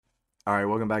All right,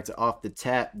 welcome back to Off the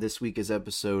Tap. This week is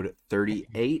episode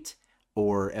 38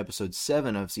 or episode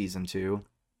 7 of season 2.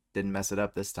 Didn't mess it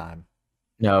up this time.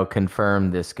 No,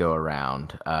 confirm this go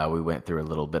around. We went through a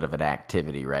little bit of an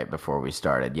activity right before we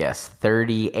started. Yes,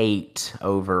 38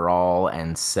 overall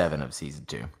and 7 of season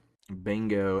 2.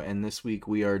 Bingo. And this week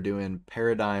we are doing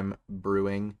Paradigm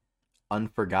Brewing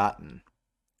Unforgotten,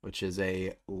 which is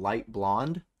a light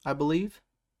blonde, I believe.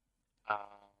 Um,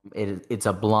 it's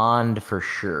a blonde for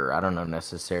sure. I don't know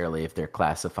necessarily if they're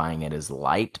classifying it as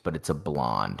light, but it's a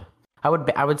blonde. I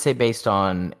would say based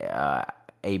on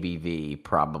ABV,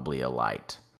 probably a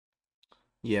light.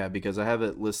 Yeah, because I have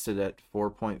it listed at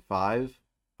 4.5.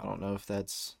 I don't know if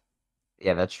that's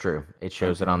Yeah, that's true. It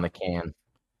shows it okay. on the can.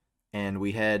 And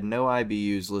we had no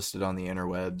IBUs listed on the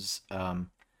interwebs.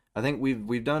 I think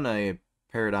we've done a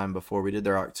Paradigm before. We did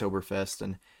their Oktoberfest,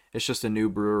 and it's just a new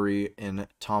brewery in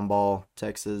Tomball,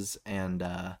 Texas, and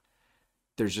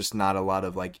there's just not a lot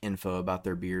of like info about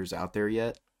their beers out there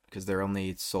yet because they're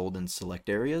only sold in select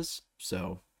areas.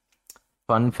 So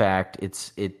Fun fact,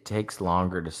 it takes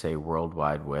longer to say World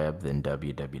Wide Web than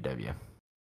www.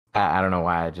 I don't know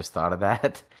why I just thought of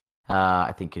that.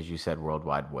 I think because you said World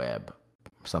Wide Web,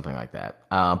 something like that.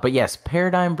 But yes,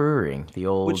 Paradigm Brewing, the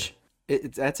old which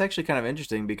that's actually kind of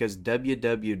interesting because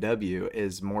www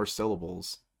is more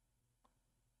syllables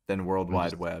than World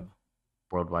Wide just Web.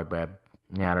 World Wide Web.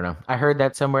 Yeah, I don't know. I heard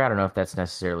that somewhere. I don't know if that's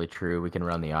necessarily true. We can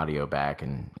run the audio back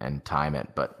and time it,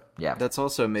 but yeah. That's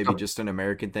also maybe So just an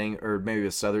American thing or maybe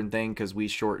a Southern thing because we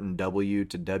shorten W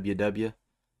to WW.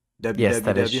 yes,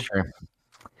 that is WWW. true.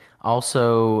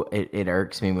 Also, it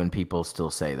irks me when people still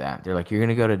say that. They're like, you're going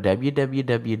to go to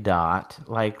www dot.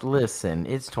 Like, listen,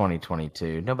 it's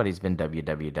 2022. Nobody's been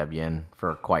wwwing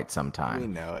for quite some We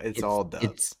time. know it's It's all it's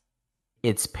dubs.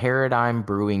 it's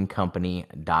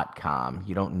paradigmbrewingcompany.com.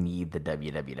 You don't need the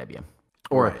www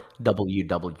or Right.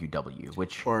 www,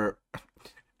 which Or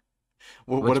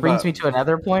what which brings me about to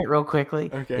another point real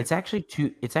quickly. okay. It's actually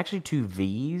two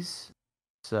V's.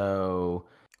 So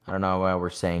I don't know why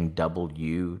we're saying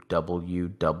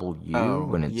WWW Oh,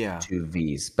 when it's yeah. two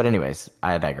V's. But anyways,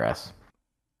 I digress.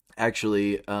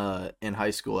 Actually, in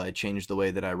high school I changed the way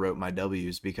that I wrote my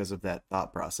W's because of that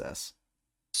thought process.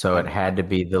 So I it had to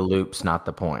be the loops, not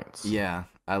the points. yeah,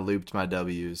 I looped my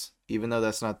W's even though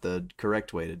that's not the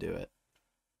correct way to do it.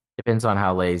 Depends on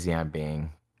how lazy I'm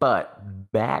being.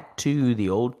 But back to the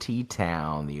old T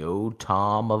Town, the old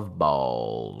Tom of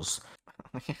Balls,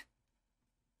 Oh,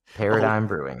 Paradigm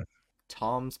Brewing.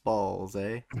 Tom's balls,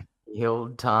 eh? The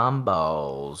old Tom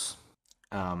Balls.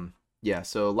 Um, yeah,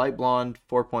 so light blonde,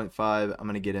 4.5. I'm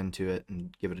going to get into it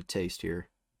and give it a taste here.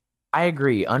 I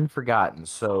agree. Unforgotten.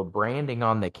 So branding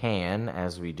on the can,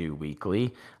 as we do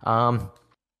weekly, kind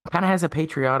of has a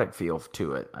patriotic feel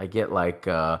to it. I get like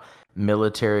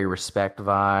military respect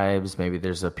vibes. Maybe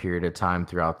there's a period of time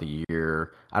throughout the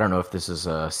year. I don't know if this is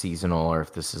a seasonal or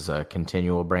if this is a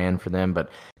continual brand for them, but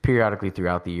periodically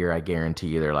throughout the year, I guarantee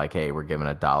you they're like, hey, we're giving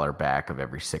 $1 back of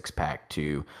every 6 pack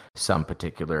to some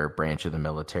particular branch of the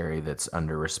military that's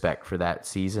under respect for that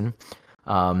season.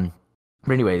 Um,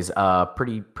 but anyways,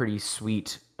 pretty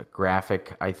sweet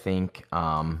graphic, I think.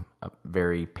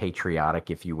 Very patriotic,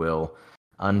 if you will.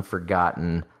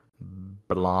 Unforgotten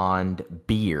blonde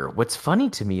beer. What's funny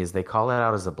to me is they call it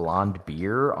out as a blonde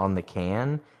beer on the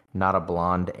can, not a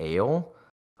blonde ale.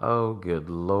 Oh, good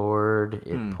Lord.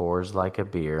 It Hmm, pours like a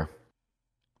beer.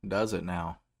 does it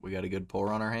now? We got a good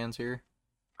pour on our hands here.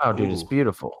 Oh, dude, it's Ooh,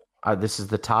 beautiful. This is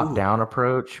the top ooh. down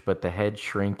approach, but the head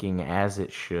shrinking as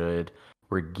it should.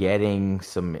 We're getting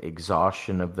some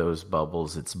exhaustion of those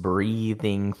bubbles. It's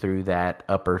breathing through that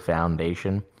upper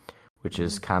foundation, which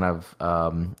is Mm. kind of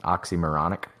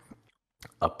oxymoronic.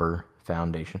 Upper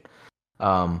foundation.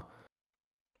 Um,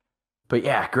 but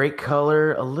yeah, great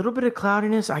color, a little bit of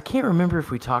cloudiness. I can't remember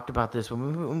if we talked about this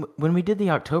when we did the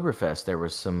Oktoberfest. There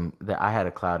was some that I had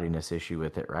a cloudiness issue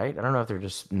with it, right? I don't know if they're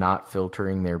just not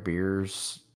filtering their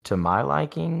beers to my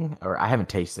liking, or I haven't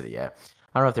tasted it yet.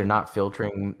 I don't know if they're Mm. not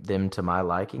filtering them to my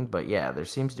liking, but yeah, there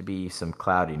seems to be some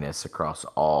cloudiness across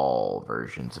all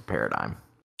versions of Paradigm.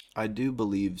 I do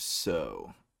believe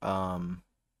so. Um,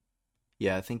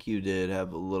 yeah, I think you did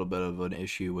have a little bit of an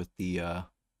issue with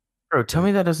Bro, tell the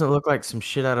me that doesn't look like some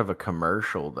shit out of a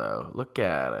commercial, though. Look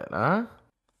at it, huh?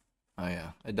 oh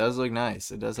yeah, it does look nice.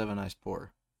 It does have a nice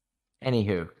pour.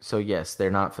 Anywho, so yes,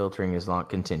 they're not filtering as long.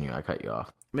 Continue. I cut you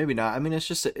off. Maybe not. I mean,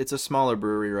 it's a smaller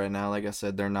brewery right now. Like I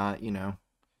said, they're not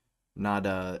not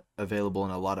available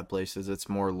in a lot of places. It's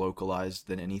more localized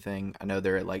than anything. I know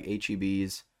they're at like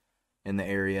HEB's in the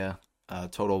area,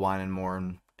 Total Wine and More,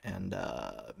 and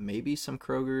maybe some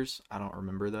Kroger's. I don't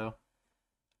remember though.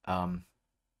 Um,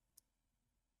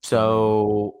 I mean,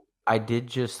 So I did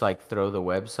just like throw the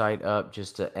website up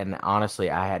just to, and honestly,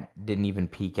 didn't even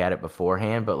peek at it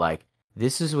beforehand, but like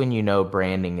this is when you know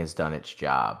branding has done its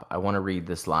job. I want to read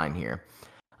this line here.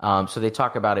 So they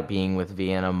talk about it being with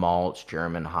Vienna malts,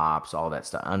 German hops, all that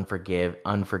stuff.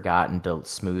 Unforgotten,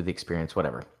 smooth experience,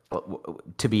 whatever.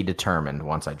 To be determined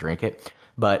once I drink it.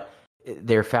 But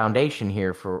their foundation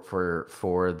here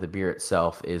for the beer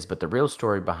itself is, but the real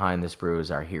story behind this brew is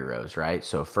our heroes, right?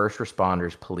 So first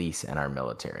responders, police, and our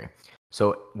military.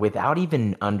 So without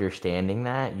even understanding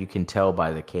that, you can tell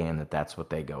by the can that that's what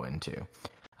they go into.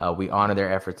 We honor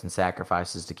their efforts and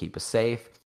sacrifices to keep us safe.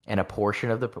 And a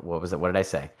portion of the, what was it? What did I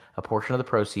say? A portion of the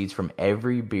proceeds from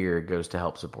every beer goes to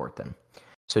help support them.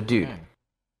 So, dude, okay.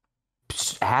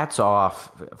 hats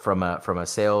off from a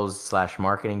sales slash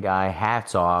marketing guy.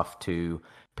 Hats off to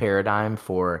Paradigm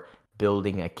for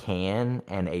building a can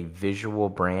and a visual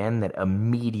brand that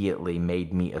immediately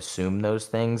made me assume those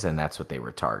things, and that's what they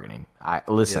were targeting. I Yeah,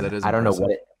 listen. that is impressive.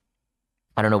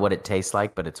 I don't know what it tastes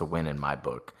like, but it's a win in my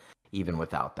book, even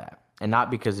without that. And not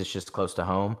because it's just close to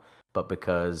home, but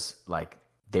because like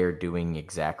they're doing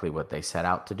exactly what they set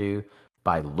out to do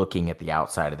by looking at the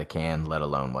outside of the can, let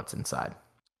alone what's inside.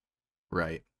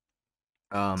 Right.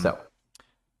 Um, So,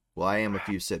 well, I am a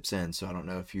few sips in, so I don't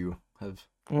know if you have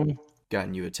mm,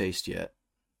 gotten you a taste yet.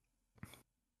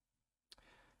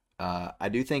 I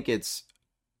do think it's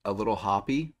a little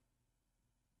hoppy mm.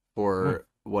 for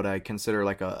what I consider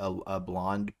like a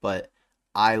blonde, but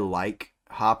I like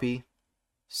hoppy,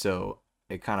 so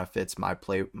it kind of fits my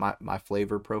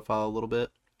flavor profile a little bit.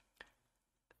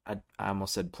 I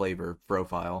almost said flavor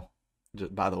profile,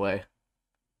 just, by the way,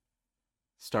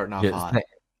 starting off Just hot.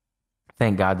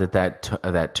 thank God that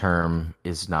that term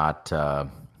is not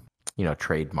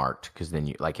trademarked, because then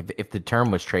you like if the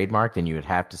term was trademarked, then you would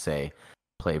have to say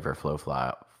flavor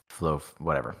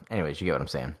whatever. Anyways, you get what I'm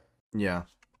saying. Yeah,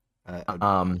 I, I'd,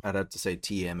 Um, I'd have to say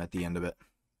TM at the end of it.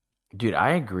 Dude,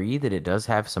 I agree that it does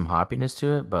have some hoppiness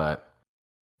to it, but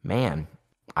man,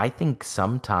 I think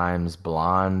sometimes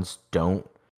blondes don't,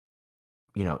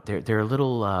 they're a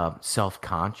little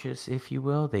self-conscious, if you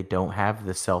will. They don't have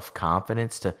the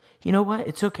self-confidence to, you know what?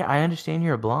 It's okay. I understand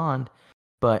you're a blonde,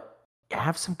 but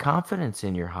have some confidence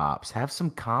in your hops. Have some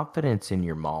confidence in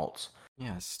your malts.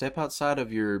 Yeah, step outside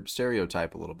of your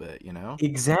stereotype a little bit, you know?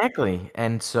 Exactly.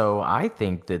 And so I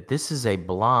think that this is a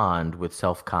blonde with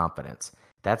self-confidence.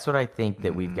 That's what I think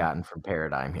that we've Mm-hmm. gotten from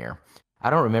Paradigm here. I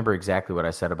don't remember exactly what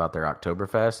I said about their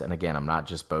Oktoberfest. And again, I'm not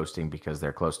just boasting because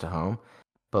they're close to home,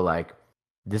 but like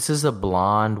this is a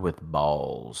blonde with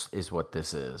balls is what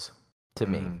this is to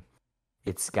me. Mm-hmm.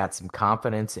 It's got some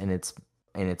confidence in its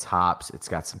hops. It's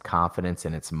got some confidence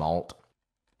in its malt.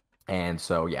 And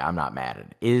so yeah, I'm not mad at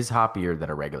it. It is hoppier than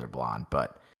a regular blonde,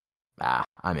 but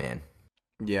I'm in.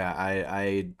 Yeah,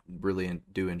 I really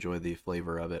do enjoy the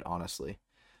flavor of it, honestly.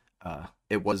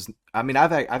 It was, I mean,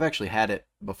 I've actually had it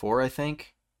before, I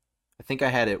think. I think I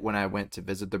had it when I went to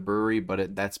visit the brewery,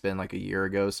 but that's been like a year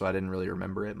ago, so I didn't really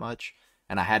remember it much,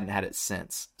 and I hadn't had it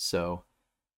since. So,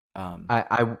 um, I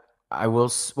I I will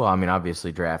well, I mean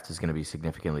obviously draft is going to be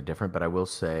significantly different, but I will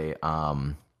say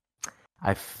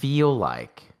I feel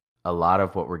like a lot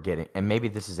of what we're getting, and maybe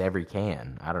this is every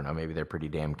can. I don't know, maybe they're pretty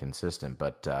damn consistent,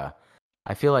 but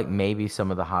I feel like maybe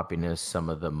some of the hoppiness, some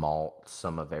of the malt,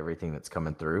 some of everything that's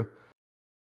coming through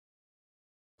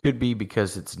could be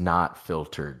because it's not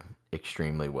filtered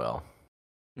extremely well.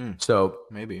 mm, So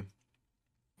maybe.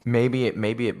 maybe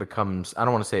it becomes, I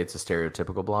don't want to say it's a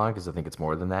stereotypical blonde because I think it's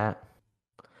more than that,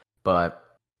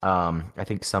 but I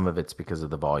think some of it's because of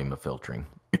the volume of filtering.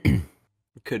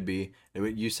 It could be.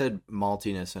 You said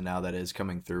maltiness, and now that is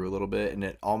coming through a little bit, and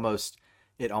it almost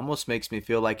makes me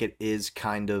feel like it is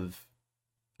kind of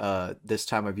this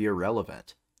time of year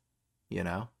relevant, you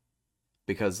know?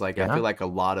 Because like I Yeah. feel like a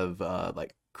lot of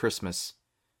like Christmas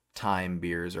time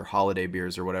beers or holiday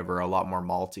beers or whatever are a lot more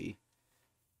malty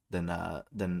than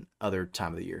other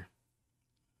time of the year.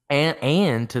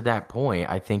 And to that point,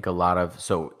 I think a lot of,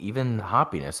 so even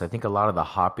hoppiness, I think a lot of the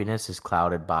hoppiness is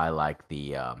clouded by like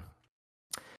the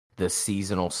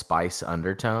seasonal spice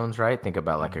undertones, right? Think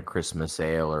about like a Mhm. Christmas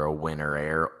ale or a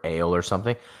winter ale or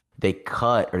something. They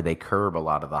cut or they curb a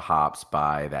lot of the hops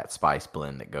by that spice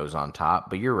blend that goes on top.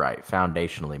 But you're right,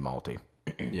 foundationally malty.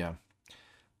 Yeah.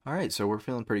 All right, so we're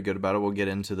feeling pretty good about it. We'll get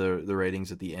into the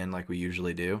ratings at the end like we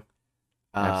usually do.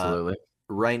 Uh, Absolutely.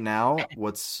 right now,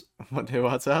 what's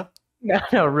up? No,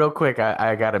 no, real quick,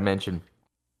 I got to mention.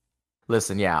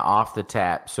 Listen, yeah, off the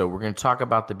tap. So we're going to talk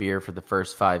about the beer for the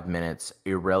first 5 minutes,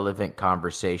 irrelevant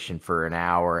conversation for an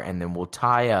hour, and then we'll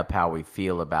tie up how we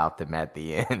feel about them at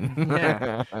the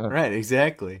Yeah, end. right,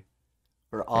 exactly.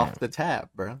 We're Yeah, off the tap,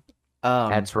 bro. Um,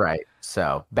 that's right.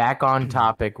 So back on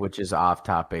topic, which is off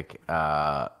topic.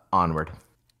 Onward.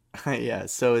 yeah,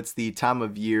 so it's the time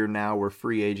of year now where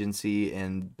free agency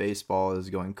and baseball is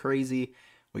going crazy.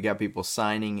 We got people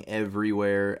signing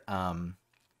everywhere.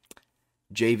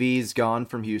 JV's gone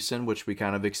from Houston, which we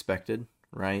kind of expected,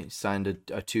 right? Signed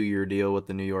a 2 year deal with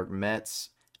the New York Mets,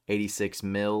 86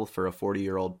 mil for a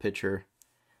 40-year-old pitcher.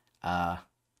 Uh,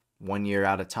 1 year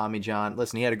out of Tommy John.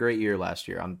 Listen, he had a great year last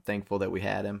year. I'm thankful that we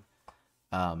had him.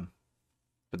 Um,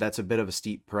 but that's a bit of a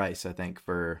steep price, I think,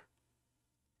 for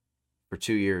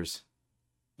 2 years.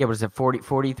 Yeah, but it's a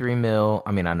 43 mil.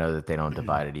 I mean, I know that they don't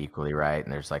divide it equally, right?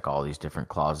 And there's like all these different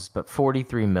clauses, but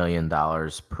 $43 million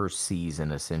per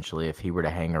season, essentially, if he were to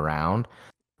hang around.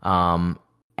 Um,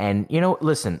 and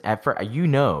listen, you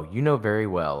know very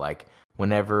well, like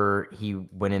whenever he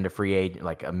went into free agent,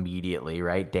 like immediately,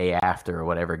 right, day after or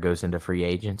whatever goes into free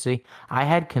agency, I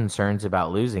had concerns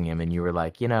about losing him, and you were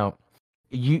like,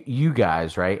 you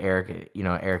guys, right,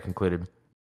 Eric included,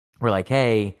 were like,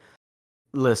 hey,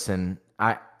 listen,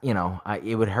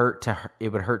 it would hurt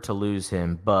to lose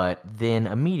him, but then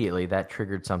immediately that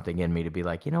triggered something in me to be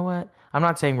like, you know what? I'm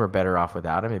not saying we're better off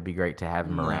without him. It'd be great to have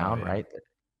him No, around, yeah. right?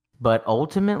 But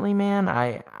ultimately, man,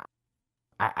 I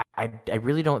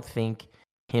really don't think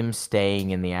him staying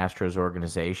in the Astros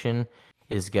organization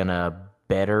is gonna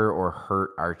better or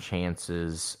hurt our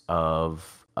chances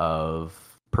of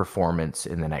performance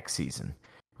in the next season,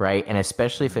 right? And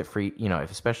especially if Mhm. it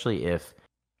especially if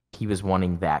he was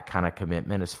wanting that kind of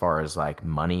commitment as far as like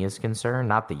money is concerned,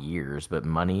 not the years, but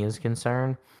money is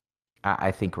concerned.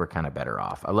 I think we're kind of better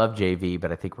off. I love JV,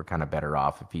 but I think we're kind of better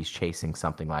off if he's chasing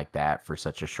something like that for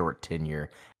such a short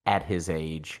tenure at his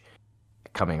age,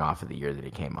 coming off of the year that he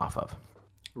came off of.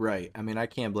 Right. I mean, I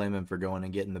can't blame him for going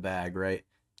and getting the bag, right?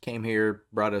 Came here,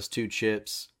 brought us 2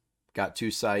 chips, got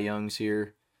 2 Cy Youngs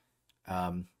here.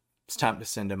 It's time to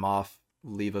send him off,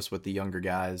 leave us with the younger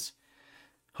guys.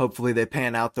 Hopefully they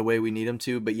pan out the way we need them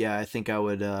to. But yeah, I think I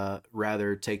would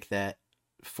rather take that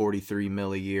 43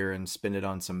 mil a year and spend it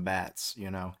on some bats.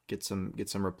 Get some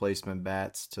replacement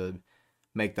bats to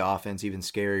make the offense even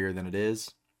scarier than it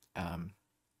is. Um,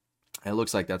 and it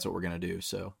looks like that's what we're gonna do.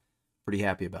 So pretty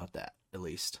happy about that at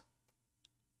least.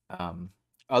 Um,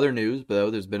 Other news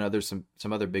though, there's been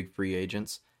some other big free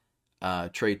agents.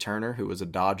 Trey Turner, who was a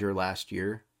Dodger last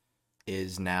year,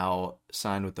 is now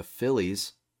signed with the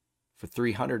Phillies for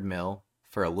 300 mil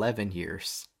for 11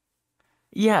 years.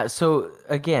 Yeah, so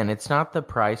again, it's not the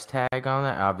price tag on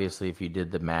that. Obviously, if you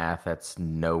did the math, that's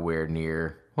nowhere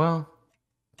near, well,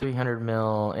 300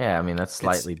 mil. Yeah, I mean, that's It's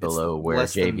slightly it's below where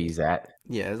less than JV's at.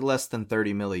 yeah, it's less than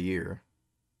 30 mil a year,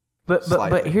 But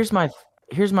slightly. here's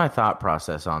my thought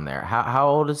process on there. How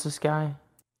old is this guy?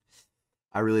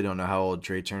 I really don't know how old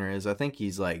Trey Turner is. I think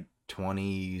he's like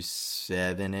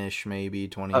 27-ish, maybe Uh,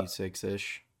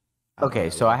 26-ish. I don't Okay, know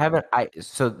so I though. haven't I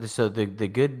so the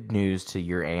good news to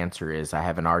your answer is I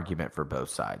have an argument for both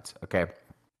sides. Okay.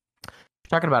 We're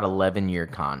talking about 11-year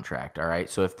contract, all right?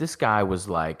 So if this guy was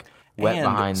like wet And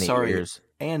behind the sorry, ears,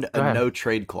 and a go ahead. no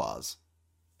trade clause.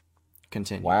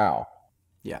 Continue. Wow.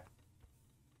 Yeah,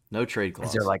 no trade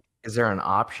clause. Is there an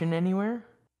option anywhere?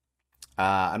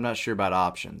 I'm not sure about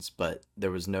options, but there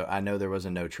was no. I know there was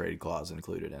a no trade clause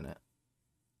included in it.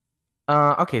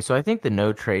 Okay, so I think the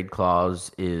no trade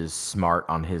clause is smart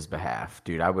on his behalf,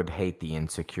 dude. I would hate the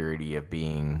insecurity of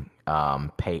being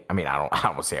paid. I mean, I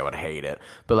don't say I would hate it,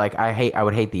 but like I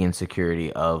would hate the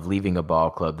insecurity of leaving a ball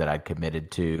club that I'd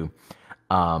committed to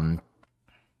um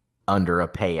under a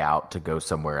payout to go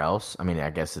somewhere else. I mean, I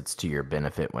guess it's to your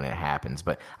benefit when it happens,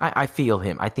 but I feel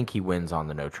him. I think he wins on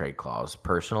the no trade clause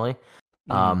personally.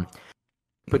 Mm-hmm. Um,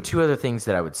 but two other things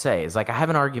that I would say is like I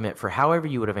have an argument for however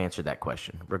you would have answered that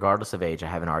question, regardless of age. I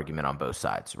have an argument on both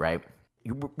sides, right?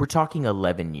 We're talking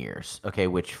 11 years, okay,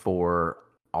 which for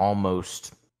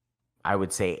almost, I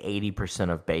would say 80%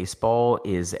 of baseball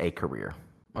is a career,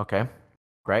 okay,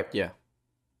 right? Yeah.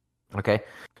 Okay.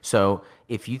 So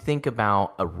if you think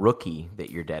about a rookie that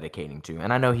you're dedicating to,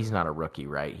 and I know he's not a rookie,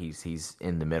 right? He's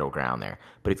in the middle ground there.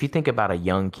 But if you think about a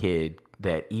young kid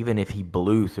that even if he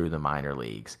blew through the minor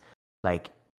leagues, like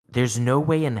there's no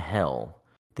way in hell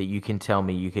that you can tell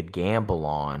me you could gamble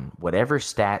on whatever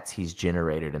stats he's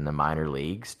generated in the minor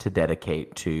leagues to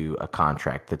dedicate to a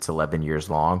contract that's 11 years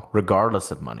long, regardless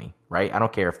of money, right? I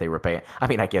don't care if they were paying. I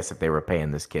mean, I guess if they were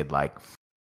paying this kid like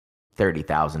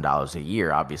 $30,000 a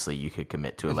year, obviously you could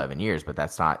commit to 11 years, but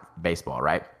that's not baseball,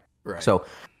 right? Right. So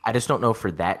I just don't know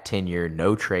for that tenure,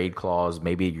 no trade clause,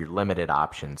 maybe your limited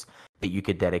options that you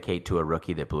could dedicate to a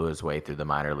rookie that blew his way through the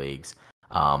minor leagues.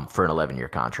 for an 11-year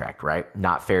contract, right?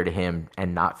 Not fair to him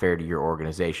and not fair to your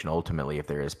organization ultimately if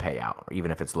there is payout,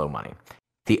 even if it's low money.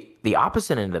 The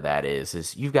opposite end of that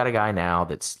is you've got a guy now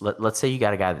that's let's say you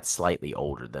got a guy that's slightly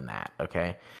older than that,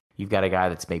 okay? You've got a guy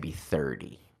that's maybe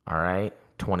 30, all right?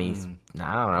 20, Mm,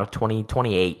 I don't know, 20,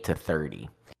 28 to 30.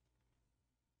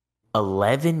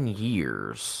 11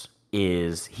 years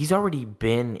is he's already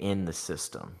been in the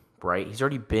system, right? He's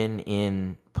already been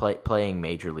in playing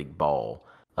major league ball.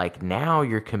 Like now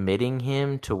you're committing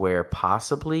him to where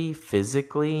possibly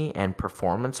physically and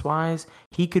performance wise,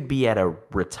 he could be at a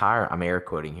I'm air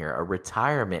quoting here, a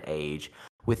retirement age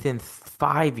within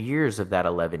 5 years of that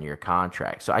 11-year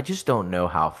contract. So I just don't know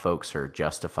how folks are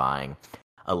justifying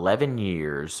 11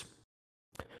 years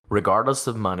regardless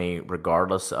of money,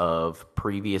 regardless of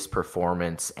previous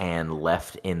performance and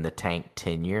left in the tank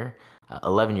tenure,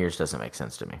 11 years doesn't make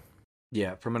sense to me.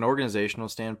 yeah, from an organizational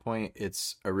standpoint,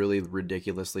 it's a really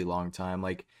ridiculously long time.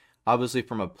 Like, obviously,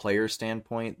 from a player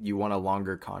standpoint, you want a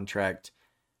longer contract.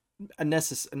 I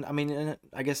mean,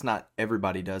 I guess not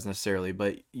everybody does necessarily,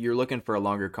 but you're looking for a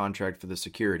longer contract for the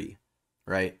security,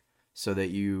 right? So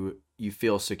that you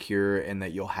feel secure and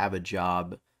that you'll have a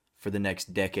job for the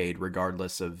next decade,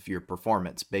 regardless of your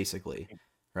performance, basically,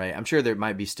 right? I'm sure there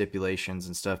might be stipulations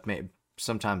and stuff, may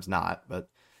sometimes not, but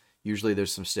usually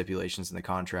there's some stipulations in the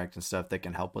contract and stuff that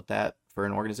can help with that for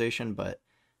an organization. But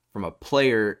from a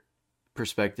player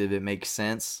perspective, it makes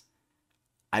sense.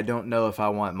 I don't know if I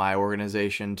want my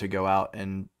organization to go out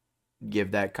and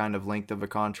give that kind of length of a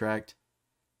contract.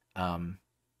 Um,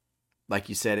 like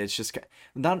you said, it's just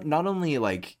not only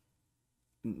like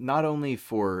not only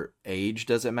for age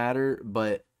does it matter,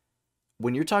 but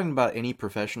when you're talking about any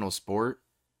professional sport,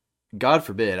 God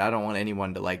forbid, I don't want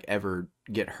anyone to like ever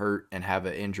get hurt and have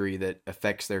an injury that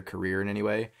affects their career in any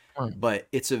way, Mm. but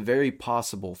it's a very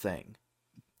possible thing.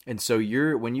 And so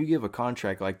when you give a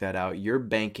contract like that out, you're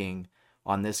banking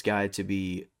on this guy to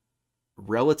be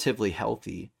relatively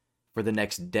healthy for the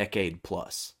next decade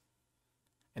plus.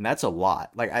 And that's a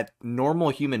lot. Like normal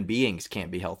human beings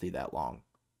can't be healthy that long.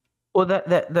 Well,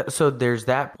 so there's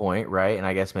that point, right? And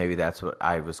I guess maybe that's what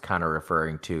I was kind of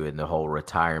referring to in the whole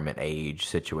retirement age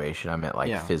situation. I meant like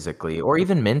Yeah. physically or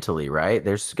even mentally, right?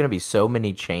 There's going to be so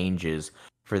many changes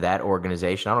for that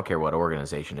organization. I don't care what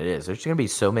organization it is. There's going to be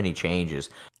so many changes,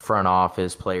 front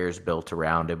office, players built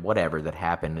around it, whatever that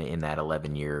happened in that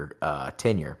 11-year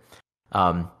tenure.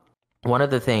 Um, One of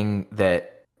the thing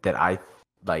that I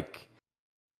like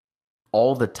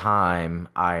all the time,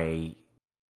 I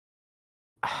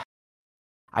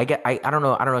don't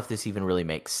know if this even really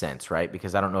makes sense, right?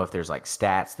 Because I don't know if there's like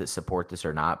stats that support this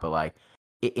or not, but like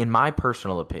in my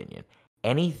personal opinion,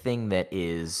 anything that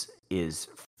is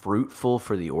fruitful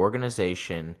for the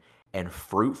organization and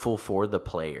fruitful for the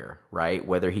player, right?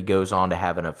 Whether he goes on to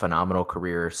having a phenomenal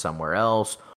career somewhere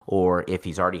else or if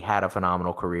he's already had a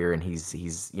phenomenal career and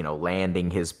he's landing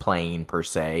his plane per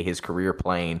se, his career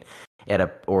plane at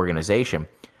a organization,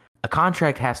 a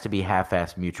contract has to be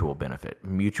half-assed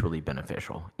mutually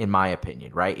beneficial, in my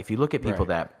opinion, right? If you look at people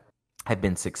Right. that have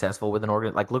been successful with an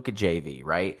organ, like look at JV,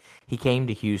 right? He came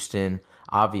to Houston.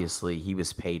 Obviously, he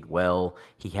was paid well.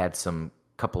 He had some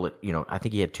couple of, I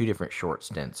think he had two different short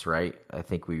stints, right? I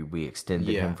think we extended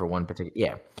him Yeah. for one particular,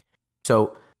 yeah.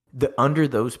 So under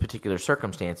those particular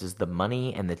circumstances, the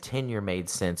money and the tenure made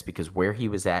sense because where he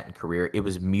was at in career, it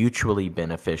was mutually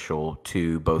beneficial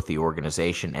to both the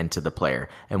organization and to the player.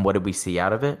 And what did we see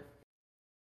out of it?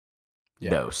 Yeah.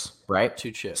 Those, right? Two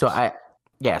So chips.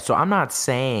 so I'm not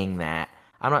saying that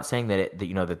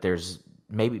that there's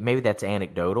maybe that's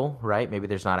anecdotal, right? Maybe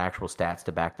there's not actual stats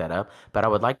to back that up, but I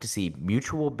would like to see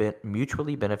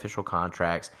mutually beneficial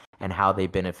contracts and how they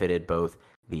benefited both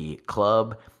the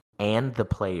club and the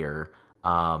player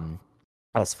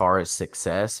as far as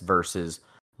success versus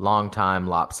long time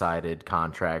lopsided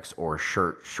contracts or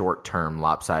short term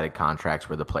lopsided contracts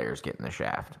where the players get in the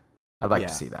shaft. I'd like to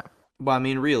Yeah. see that. Well, I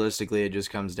mean, realistically, it just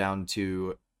comes down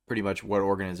to pretty much what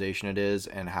organization it is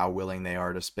and how willing they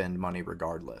are to spend money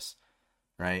regardless,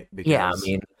 right? Yeah, I Because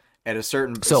mean, at a so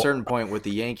certain point with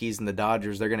the Yankees and the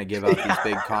Dodgers, they're going to give out these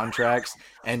big contracts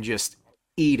and just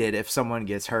eat it if someone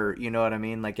gets hurt. You know what I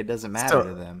mean? Like it doesn't matter to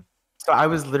so them. so I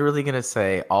was literally gonna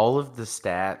say all of the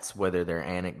stats, whether they're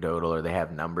anecdotal or they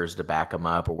have numbers to back them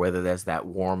up, or whether there's that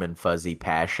warm and fuzzy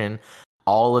passion,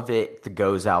 all of it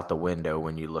goes out the window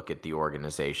when you look at the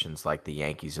organizations like the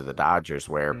Yankees or the Dodgers,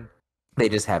 where Mm. they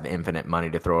just have infinite money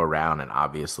to throw around and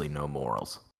obviously no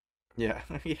morals. Yeah,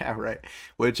 yeah, right.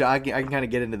 Which I can kind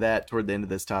of get into that toward the end of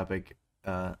this topic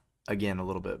again a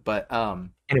little bit, but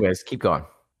Anyways, keep going.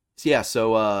 so yeah,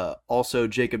 so also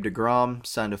Jacob DeGrom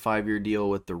signed a 5-year deal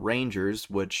with the Rangers,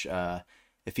 which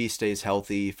if he stays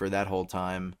healthy for that whole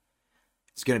time,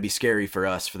 it's going to be scary for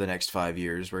us for the next 5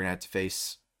 years. We're going to have to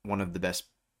face one of the best,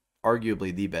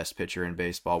 arguably the best pitcher in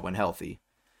baseball when healthy.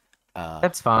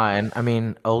 That's fine. I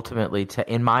mean, ultimately,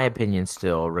 in my opinion,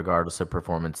 still, regardless of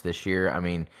performance this year, I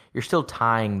mean, you're still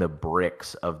tying the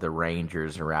bricks of the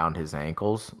Rangers around his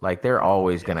ankles. Like they're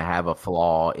always going to Yeah. have a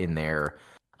flaw in their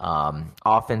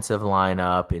offensive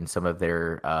lineup, in some of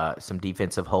their some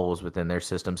defensive holes within their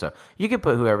system. So you can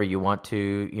put whoever you want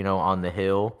to, on the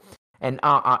hill, and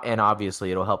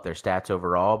obviously it'll help their stats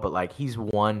overall. But like he's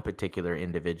one particular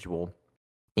individual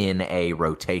in a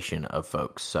rotation of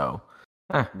folks. So.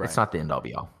 It's Right. not the end all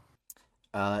be all.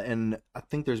 And I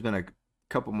think there's been a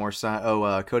couple more sign.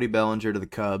 Oh, Cody Bellinger to the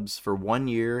Cubs for 1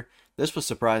 year. This was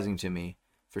surprising to me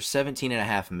for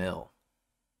 17.5 mil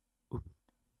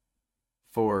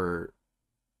for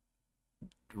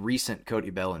recent Cody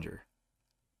Bellinger.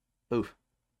 Oof,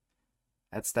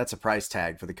 that's a price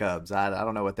tag for the Cubs. I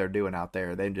don't know what they're doing out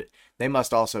there. They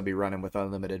must also be running with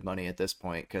unlimited money at this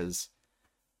point because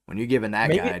when you're giving that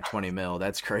Maybe guy 20 mil,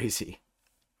 that's crazy.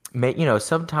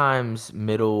 sometimes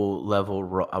middle level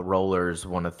rollers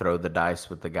want to throw the dice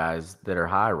with the guys that are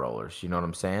high rollers. You know what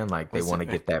I'm saying? Like they want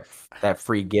Listen, to get that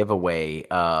free giveaway,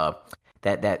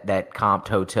 that comped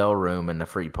hotel room and the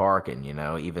free parking.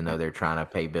 Even though they're trying to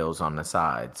pay bills on the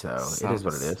side. So it is some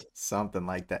what it is. something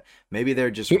like that. Maybe they're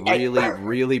just Hey, really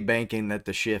really banking that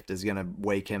the shift is gonna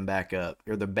wake him back up,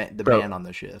 or the bro, ban on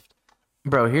the shift.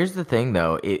 Bro, here's the thing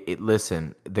though.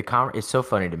 Listen, it's so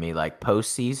funny to me. Like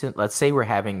postseason, let's say we're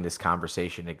having this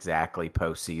conversation exactly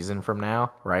postseason from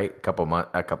now, right?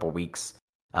 A couple weeks,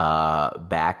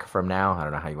 back from now. I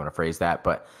don't know how you want to phrase that,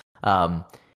 but,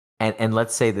 and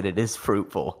let's say that it is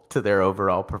fruitful to their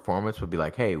overall performance. Would be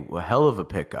like, hey, a hell of a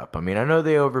pickup. I mean, I know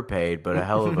they overpaid, but a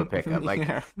hell of a pickup. Like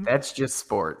Yeah. that's just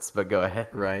sports. But go ahead.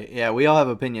 Right. Yeah, we all have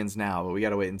opinions now, but we got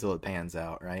to wait until it pans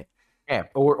out, right? Yeah,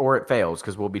 or it fails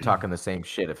because we'll be talking the same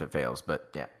shit if it fails. But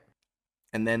yeah.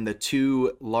 And then the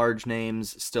two large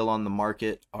names still on the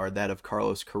market are that of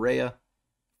Carlos Correa,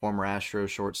 former Astros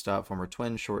shortstop, former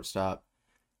Twins shortstop,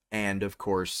 and of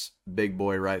course, big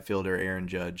boy right fielder Aaron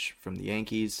Judge from the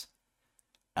Yankees.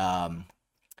 Um,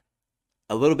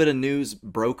 a little bit of news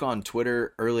broke on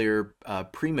Twitter earlier,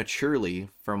 prematurely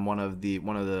from one of the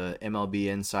MLB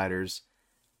insiders,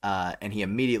 and he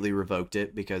immediately revoked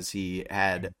it because he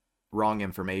had wrong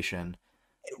information.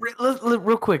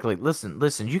 Real quickly, listen.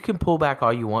 You can pull back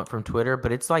all you want from Twitter,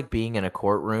 but it's like being in a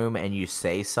courtroom and you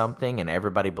say something and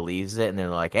everybody believes it, and they're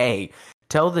like, "Hey,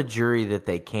 tell the jury that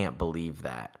they can't believe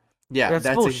that." Yeah, That's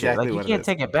that's bullshit. exactly Like you what it can't is.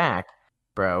 take it back,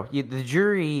 bro. The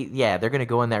jury, yeah, they're gonna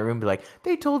go in that room and be like,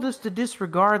 "They told us to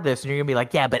disregard this," and you're gonna be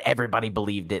like, "Yeah, but everybody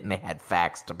believed it and they had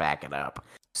facts to back it up."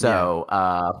 Yeah, So,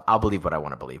 I'll believe what I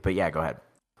want to believe. But yeah, go ahead.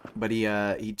 but he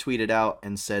tweeted out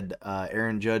and said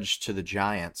Aaron Judge to the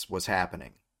Giants was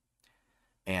happening,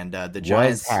 and the Was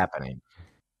Giants, happening.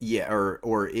 yeah,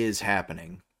 or is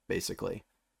happening basically,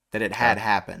 that it Okay. had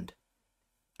happened.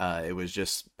 It was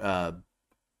just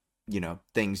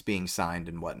things being signed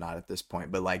and whatnot at this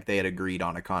point, but like they had agreed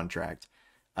on a contract.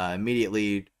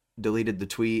 Immediately deleted the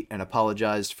tweet and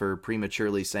apologized for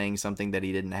prematurely saying something that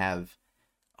he didn't have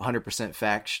 100%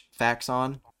 facts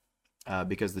on,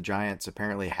 because the Giants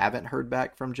apparently haven't heard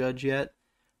back from Judge yet,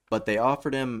 but they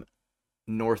offered him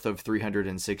north of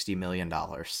 $360 million.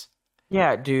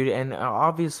 Yeah, dude, and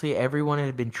obviously everyone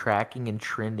had been tracking and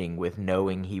trending with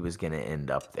knowing he was going to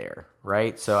end up there,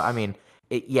 right? So, I mean,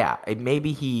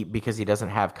 maybe because he doesn't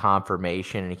have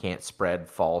confirmation and he can't spread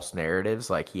false narratives,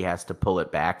 like he has to pull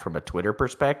it back from a Twitter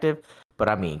perspective. But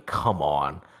I mean, come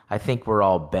on. I think we're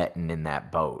all betting in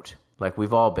that boat. Like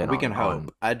we've all been We can on.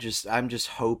 hope. I'm just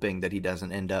hoping that he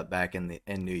doesn't end up back in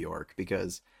New York,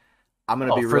 because I'm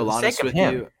gonna Oh, be for real the sake honest of with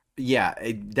him. you. Yeah,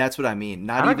 that's what I mean.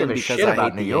 I Not don't give even a because shit I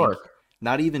about hate New the Yank, York.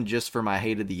 not even just for my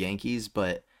hate of the Yankees,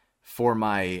 but for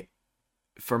my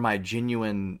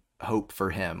genuine hope for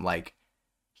him. Like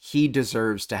he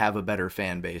deserves to have a better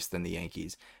fan base than the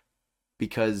Yankees,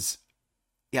 because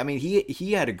yeah, I mean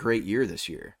he had a great year this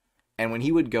year, and when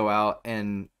he would go out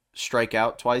and strike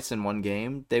out twice in one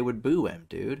game, they would boo him,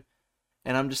 dude.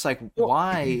 And I'm just like, Well,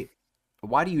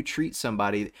 why do you treat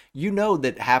somebody, you know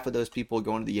that half of those people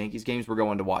going to the Yankees games were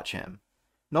going to watch him.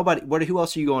 Nobody, who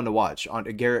else are you going to watch? On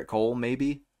Garrett Cole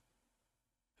maybe?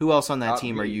 Who else on that not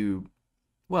team are me. you?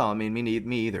 Well, I mean, me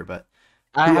either, but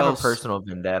I who have a else? personal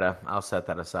vendetta. I'll set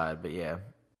that aside, but yeah.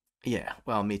 Yeah,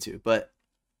 well, me too. But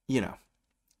you know,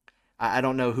 I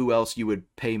don't know who else you would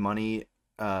pay money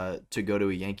to go to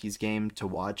a Yankees game to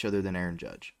watch other than Aaron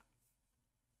Judge.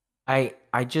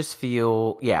 I just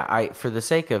feel, yeah, I for the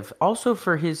sake of also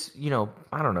for his,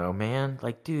 I don't know, man.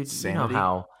 Like, dude, you know Sanity.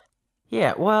 how,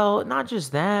 yeah, well, not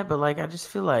just that, but like I just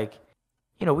feel like,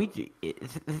 we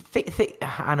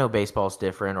I know baseball's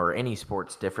different or any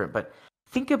sport's different, but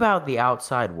think about the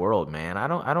outside world, man. I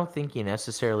don't think you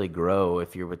necessarily grow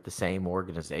if you're with the same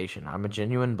organization. I'm a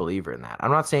genuine believer in that.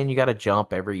 I'm not saying you got to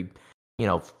jump every,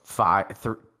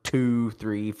 2,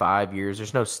 3, 5 years.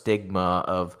 There's no stigma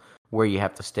of where you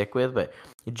have to stick with, but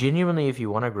genuinely, if you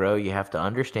want to grow, you have to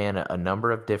understand a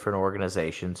number of different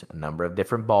organizations, a number of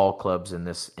different ball clubs in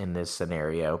this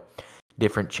scenario,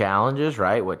 different challenges,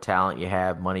 right? What talent you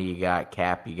have, money you got,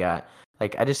 cap you got.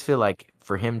 Like, I just feel like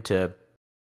for him to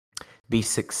be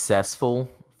successful,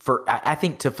 I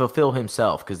think to fulfill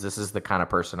himself, because this is the kind of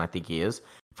person I think he is,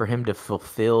 for him to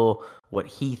fulfill what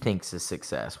he thinks is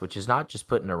success, which is not just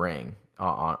putting a ring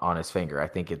on his finger. I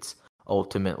think it's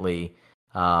ultimately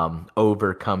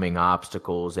overcoming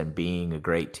obstacles and being a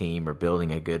great team or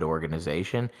building a good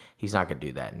organization. He's not going to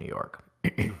do that in New York.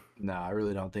 No, I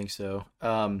really don't think so.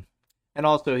 And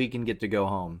also he can get to go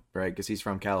home, right? Because he's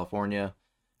from California.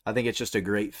 I think it's just a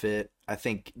great fit. I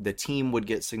think the team would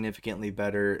get significantly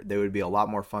better. They would be a lot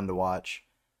more fun to watch.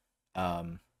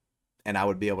 Um, and I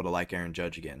would be able to like Aaron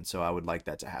Judge again. So I would like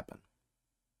that to happen.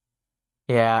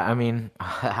 Yeah, I mean,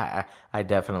 I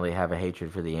definitely have a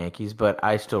hatred for the Yankees, but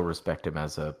I still respect him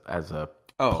as a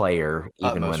Oh, player,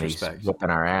 even when utmost he's respect. whipping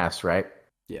our ass, right?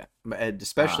 Yeah,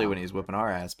 especially Uh, when he's whipping our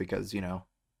ass because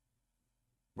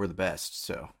we're the best.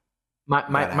 So my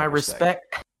my gotta my have respect.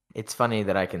 respect. It's funny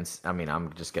that I mean,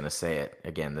 I'm just gonna say it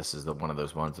again. This is the one of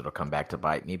those ones that'll come back to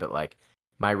bite me, but like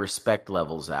my respect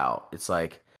levels out. It's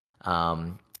like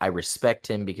I respect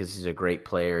him because he's a great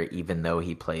player, even though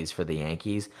he plays for the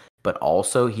Yankees. But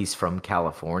also, he's from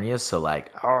California, so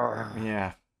like,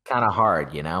 Yeah, kind of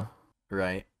hard, you know.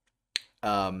 right.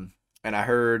 Um, and I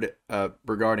heard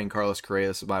regarding Carlos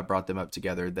Correa, so I brought them up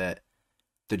together that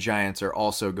the Giants are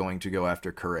also going to go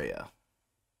after Correa.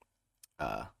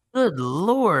 Uh, Good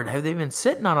Lord, have they been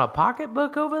sitting on a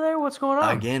pocketbook over there? What's going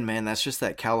on? again, man, that's just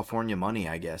that California money,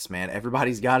 I guess, man.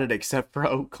 Everybody's got it except for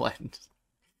Oakland.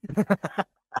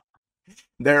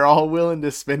 They're all willing to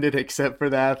spend it except for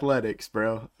the Athletics,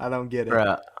 bro. I don't get it.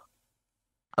 Bruh,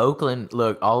 Oakland,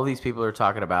 look, all of these people are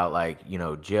talking about like,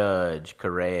 Judge,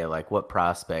 Correa, like what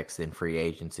prospects in free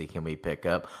agency can we pick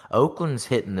up? Oakland's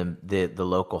hitting the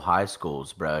local high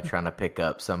schools, bruh, trying to pick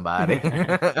up somebody.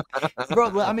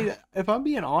 Bro, I mean, if I'm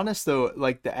being honest though,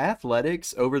 like the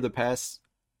Athletics over the past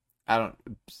I don't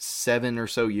 7 or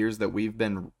so years that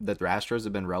the Astros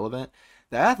have been relevant,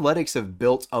 the Athletics have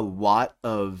built a lot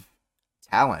of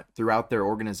talent throughout their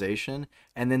organization,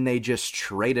 and then they just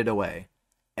trade it away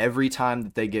every time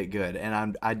that they get good.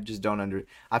 And I just don't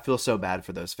I feel so bad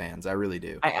for those fans. I really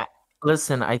do. I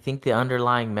listen, I think the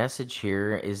underlying message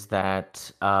here is that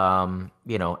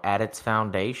at its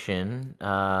foundation,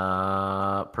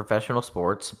 professional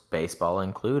sports, baseball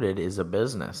included, is a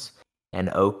business. And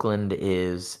Oakland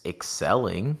is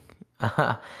excelling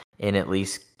in at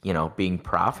least, being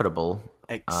profitable.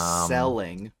 Um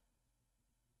Excelling.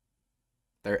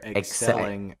 They're excel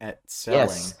excelling at selling.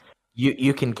 Yes.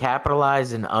 You can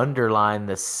capitalize and underline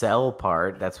the sell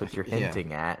part. That's what you're Yeah,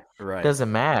 hinting at. right.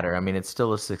 Doesn't matter. I mean, it's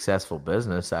still a successful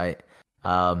business. It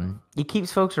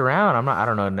keeps folks around. I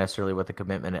don't know necessarily what the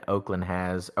commitment that Oakland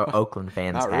has or Oakland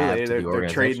fans Not have really. to They're the they're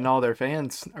trading organization. all their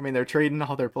fans. I mean, they're trading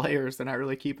all their players. They're not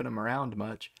really keeping them around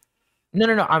much. No,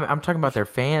 no, no. I'm talking about their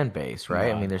fan base, No,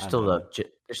 right? I mean, I know.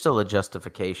 there's still a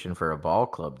justification for a ball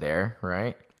club there,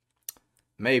 right?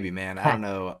 Maybe, man. I don't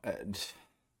know.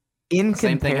 In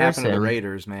Same thing happened to the comparison,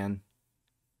 Raiders, man.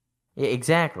 yeah,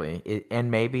 exactly.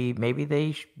 And maybe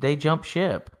they jump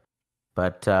ship.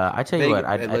 But I tell you what,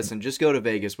 Vegas, listen, just go to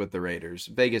Vegas with the Raiders.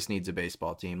 Vegas needs a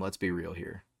baseball team. Let's be real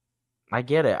here. I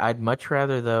get it. I'd much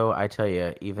rather, though, I tell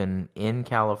you, even in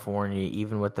California,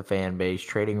 even with the fan base,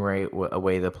 trading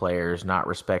away the players, not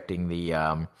respecting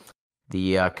the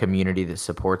community that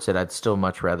supports it, I'd still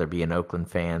much rather be an Oakland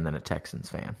fan than a Texans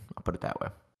fan. I'll put it that way.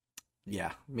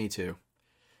 Yeah, me too.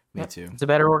 Me Yep, too. it's a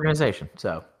better organization,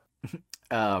 so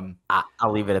Um,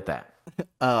 I'll leave it at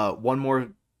that. one more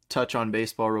touch on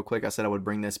baseball, real quick. I said I would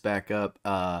bring this back up.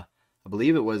 I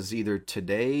believe it was either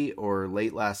today or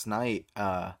late last night.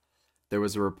 There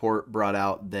was a report brought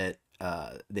out that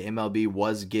the MLB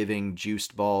was giving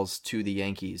juiced balls to the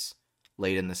Yankees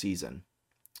late in the season.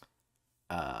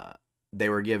 Uh, they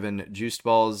were given juiced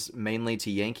balls mainly to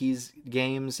Yankees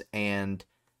games and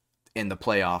in the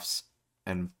playoffs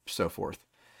and so forth.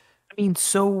 I mean,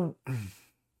 so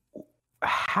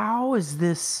how is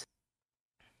this?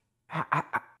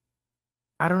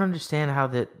 I don't understand how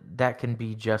that that can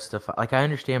be justified? Like, I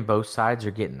understand both sides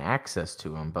are getting access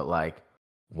to him, but like,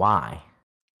 why?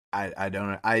 I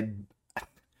don't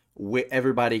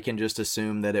everybody can just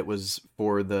assume that it was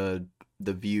for the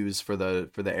views for the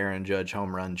Aaron Judge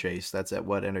home run chase. That's at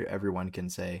what everyone can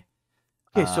say.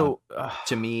 Okay, Uh, so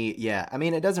to me, yeah. I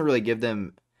mean, it doesn't really give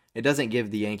them. It doesn't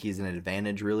give the Yankees an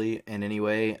advantage really in any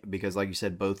way because, like you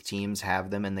said, both teams have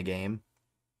them in the game.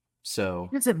 So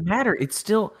it doesn't matter. It's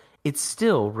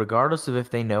still, regardless of if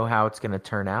they know how it's going to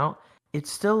turn out,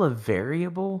 it's still a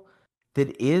variable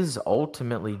that is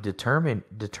ultimately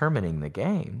determining the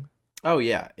game. oh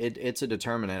yeah, it's a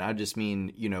determinant. I just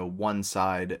mean, one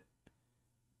side.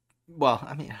 Well,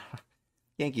 I mean,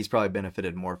 Yankees probably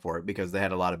benefited more for it because they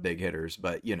had a lot of big hitters,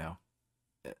 but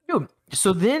Dude,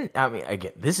 so then, I mean,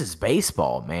 again, this is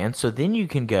baseball, man. So then you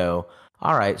can go,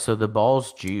 all right, so the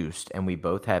ball's juiced and we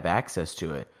both have access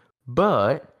to it.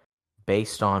 But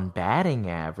based on batting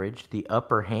average, the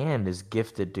upper hand is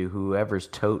gifted to whoever's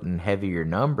toting heavier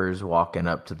numbers walking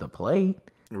up to the plate,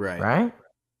 right, right?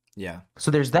 yeah, So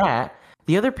there's that.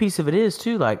 The other piece of it is,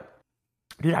 too, like,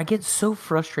 dude, I get so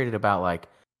frustrated about, like,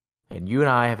 and you and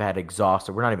I have had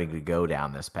exhaustive, we're not even going to go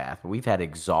down this path, but we've had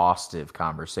exhaustive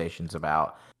conversations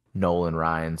about Nolan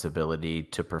Ryan's ability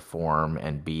to perform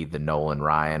and be the Nolan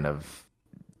Ryan of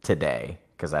today,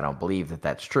 because I don't believe that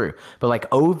that's true. But like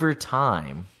over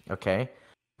time, okay,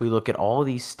 we look at all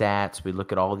these stats, we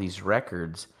look at all these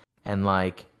records, and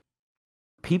like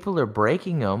people are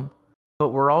breaking them, but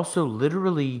we're also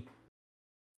literally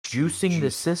juicing the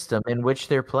juice, system in which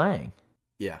they're playing,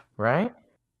 yeah. right?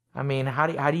 I mean, how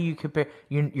do you compare?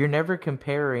 You're never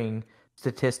comparing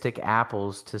statistic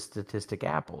apples to statistic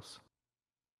apples.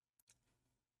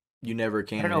 You never I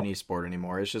can don't in know. any sport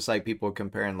anymore. It's just like people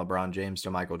comparing LeBron James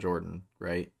to Michael Jordan,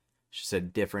 right? It's just a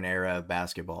different era of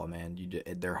basketball, man.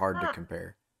 They're hard to Ah,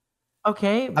 compare.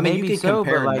 okay, I mean, you maybe can so, but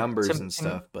compare like numbers and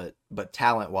stuff, but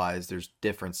talent wise, there's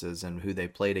differences in who they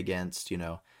played against.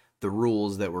 The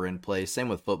rules that were in place. Same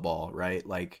with football, right?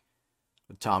 Like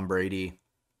with Tom Brady.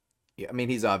 Yeah, I mean,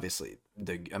 he's obviously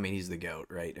he's the goat,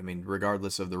 right? I mean,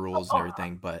 regardless of the rules and oh,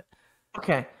 everything, but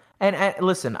okay. And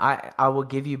listen, I will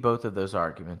give you both of those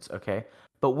arguments, okay?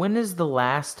 But when is the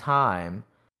last time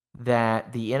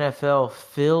that the NFL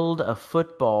filled a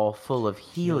football full of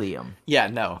healing. helium? Yeah,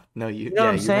 no, You know what yeah, I'm you're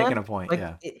making saying? a point. Like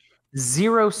Yeah,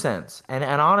 0 cents. And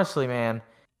honestly, man,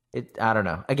 I don't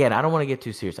know. Again, I don't want to get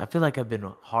too serious. I feel like I've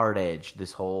been hard edged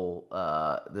this whole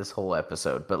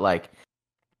episode, but like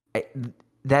I,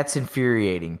 that's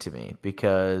infuriating to me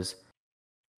because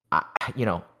I, you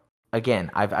know, again,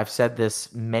 I've said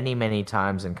this many, many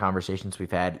times in conversations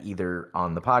we've had either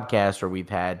on the podcast or we've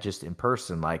had just in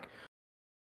person. Like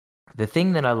the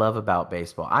thing that I love about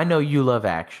baseball, I know you love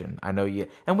action. I know you,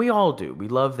 and we all do. We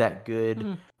love that good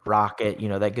Mhm. rocket,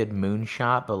 that good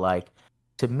moonshot. But like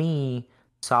to me,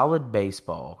 solid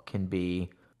baseball can be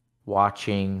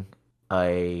watching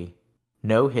a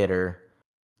no hitter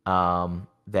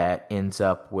that ends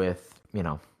up with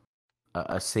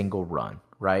a single run,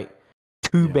 right?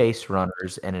 Two Yeah. base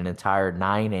runners and an entire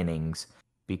 9 innings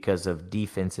because of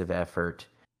defensive effort.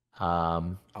 Oh,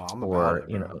 I'm about Or it,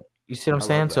 bro. you see what I'm I love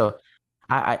saying? that.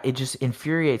 So it just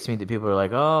infuriates me that people are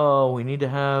like, oh, we need to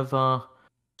have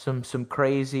some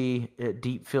crazy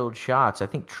deep field shots. I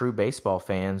think true baseball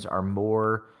fans are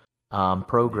more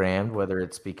programmed, whether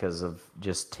it's because of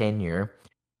just tenure,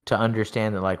 to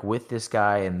understand that like with this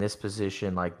guy in this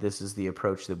position, like this is the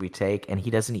approach that we take, and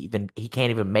he can't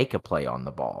even make a play on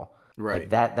the ball.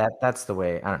 Like Right. that's the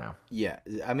way. I don't know. Yeah.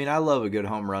 I mean, I love a good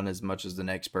home run as much as the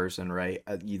next person, right?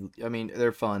 I mean,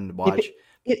 they're fun to If watch.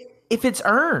 if it's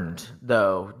earned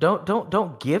though,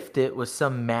 don't gift it with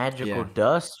some magical Yeah.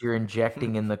 dust you're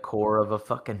injecting in the core of a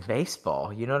fucking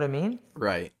baseball. You know what I mean?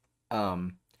 Right. I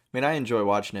mean, I enjoy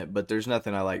watching it, but there's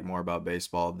nothing I like more about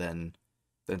baseball than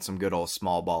some good old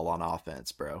small ball on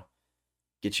offense, bro.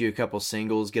 Get you a couple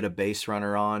singles, get a base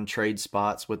runner on, trade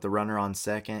spots with the runner on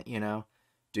second,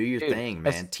 Do your Dude, thing,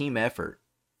 man. Team effort.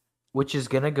 which is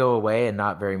gonna go away and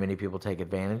not very many people take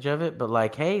advantage of it, but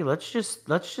like, hey, let's just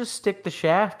stick the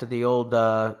shaft to the old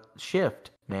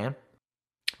shift, man.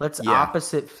 Let's Yeah,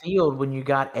 opposite field when you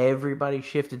got everybody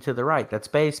shifted to the right. That's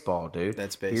baseball, dude.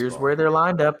 that's Here's baseball. where they're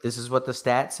lined up. This is what the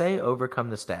stats say. Overcome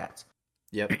the stats.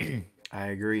 Yep. I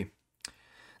agree.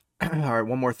 All right,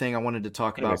 one more thing I wanted to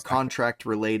talk about, Anyways, contract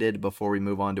related, before we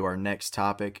move on to our next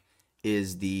topic,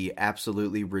 is the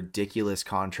absolutely ridiculous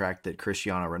contract that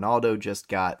Cristiano Ronaldo just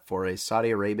got for a Saudi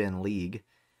Arabian league,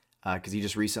 because he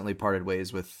just recently parted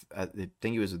ways with, I think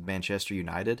he was with Manchester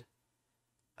United.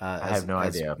 I have no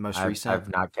as idea. most I've recent. I've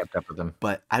not kept up with them.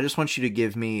 But I just want you to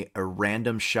give me a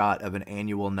random shot of an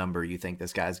annual number you think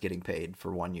this guy's getting paid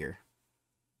for 1 year.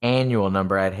 Annual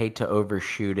number, I'd hate to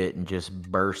overshoot it and just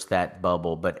burst that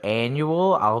bubble, but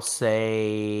annual, I'll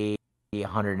say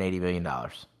 $180 million.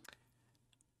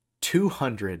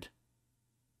 $200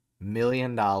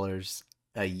 million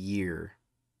a year.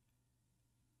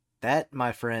 That,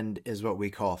 my friend, is what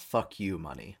we call fuck you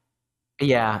money.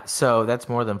 Yeah, so that's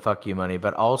more than fuck you money,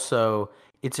 but also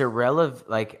it's irrelevant.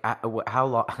 Like, how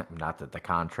long? Not that the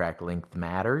contract length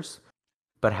matters,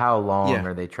 but how long Yeah,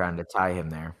 are they trying to tie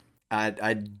him there?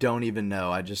 I don't even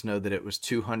know. I just know that it was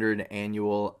 200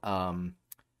 annual.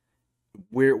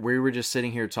 We were just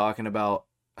sitting here talking about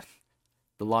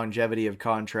the longevity of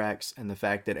contracts and the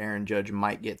fact that Aaron Judge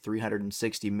might get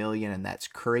 360 million, and that's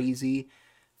crazy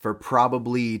for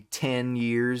probably 10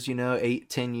 years, 8,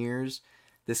 10 years.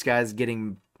 This guy's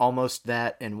getting almost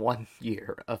that in 1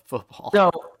 year of football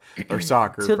So, or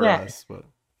soccer to for that, us. But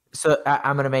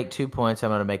I'm going to make 2 points. I'm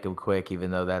going to make them quick, even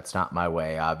though that's not my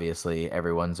way. Obviously,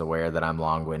 everyone's aware that I'm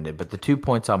long winded. But the 2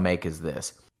 points I'll make is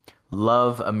this: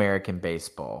 love American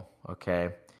baseball, okay?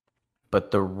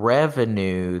 But the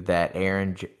revenue that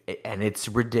and it's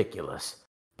ridiculous,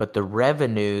 but the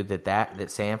revenue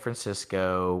that San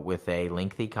Francisco, with a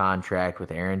lengthy contract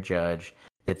with Aaron Judge,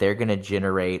 that they're going to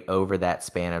generate over that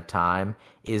span of time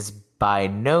is by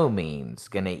no means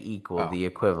going to equal oh the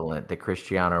equivalent that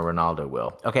Cristiano Ronaldo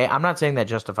will. Okay, I'm not saying that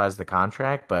justifies the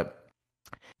contract, but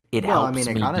it well, I mean, helps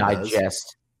it me kind of does.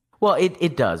 digest. Well,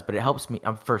 it does, but it helps me.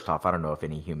 First off, I don't know if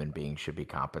any human being should be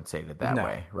compensated that No,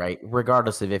 way, right?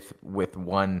 Regardless of if with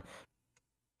one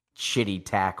shitty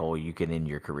tackle you can end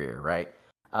your career, right?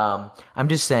 I'm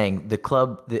just saying the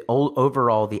club,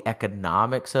 overall, the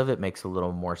economics of it makes a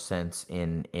little more sense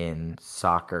in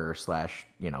soccer slash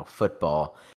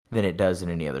football than it does in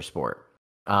any other sport.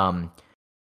 Um,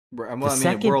 well, the I mean,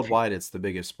 second, worldwide, it's the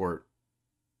biggest sport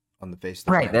on the face of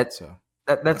the right, planet. So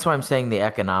that's why I'm saying the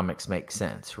economics make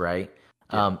sense, right?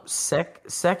 yeah,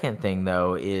 Second thing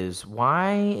though is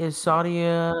why is are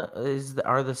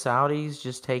the Saudis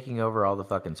just taking over all the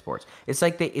fucking sports? It's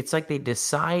like they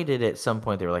decided at some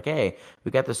point they were like, hey,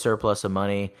 we got the surplus of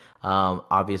money.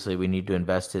 Obviously we need to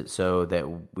invest it so that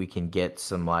we can get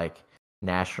some like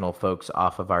national folks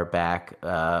off of our back,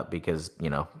 because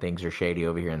things are shady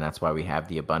over here and that's why we have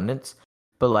the abundance.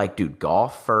 But like, dude,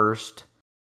 golf first.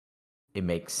 It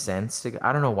makes sense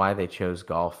I don't know why they chose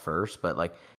golf first, but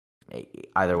like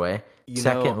either way.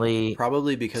 Secondly,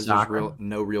 probably because there's soccer.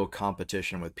 no real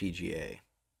competition with PGA.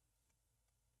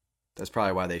 That's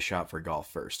probably why they shot for golf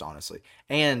first, honestly.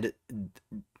 And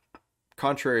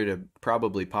contrary to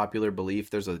probably popular belief,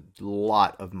 there's a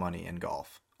lot of money in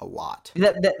golf. A lot.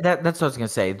 That's what I was gonna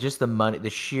say. Just the money,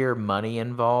 the sheer money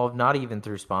involved, not even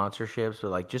through sponsorships, but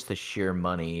like just the sheer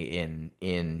money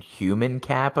in human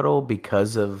capital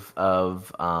because of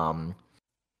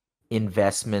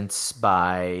investments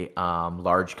by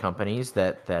large companies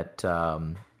that Yeah.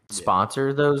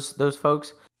 sponsor those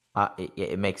folks.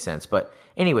 It makes sense. But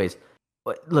anyways,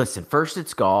 listen. First,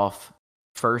 it's golf.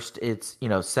 First, it's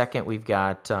Second, we've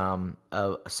got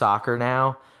soccer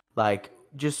now. Like,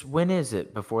 just when is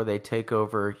it before they take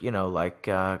over?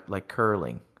 Like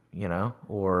curling,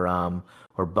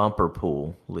 or bumper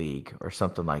pool league or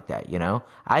something like that.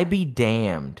 I'd be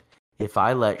damned if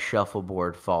I let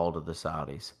shuffleboard fall to the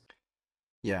Saudis.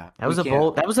 Yeah. That We was a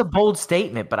can't. bold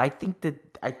statement, but I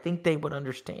think they would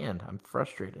understand. I'm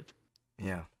frustrated.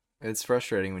 Yeah. It's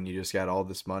frustrating when you just got all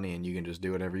this money and you can just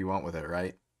do whatever you want with it,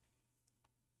 right?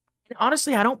 And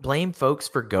honestly, I don't blame folks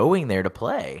for going there to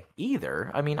play either.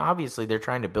 I mean, obviously they're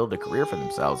trying to build a career for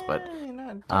themselves, but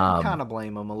I um, kind of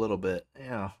blame them a little bit.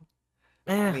 Yeah.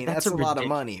 I mean, that's that's a a lot of ridiculous.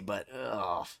 money, but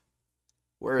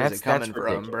where is it That's coming from,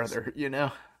 ridiculous.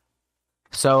 brother?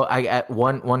 So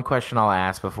one question I'll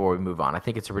ask before we move on. I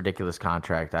think it's a ridiculous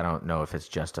contract. I don't know if it's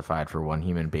justified for one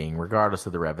human being, regardless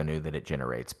of the revenue that it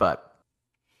generates. But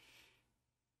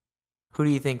who do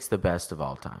you think's the best of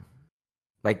all time?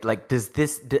 Like does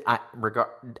this? I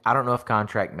don't know if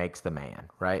contract makes the man,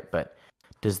 right? But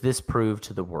does this prove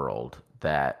to the world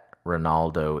that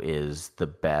Ronaldo is the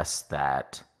best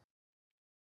that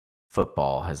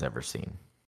football has ever seen?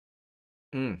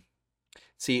 Mm.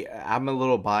 See, I'm a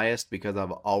little biased because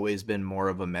I've always been more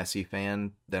of a Messi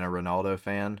fan than a Ronaldo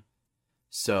fan.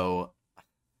 So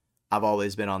I've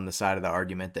always been on the side of the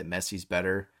argument that Messi's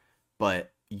better,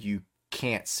 but you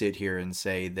can't sit here and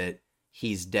say that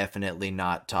he's definitely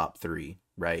not top three,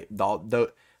 right?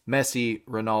 The Messi,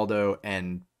 Ronaldo,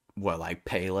 and what, like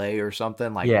Pele or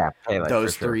something, like Yeah, Pele for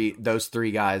sure. those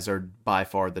three guys are by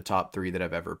far the top three that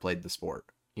have ever played the sport,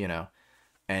 you know.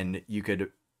 And you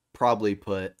could probably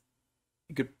put,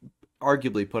 you could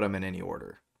arguably put them in any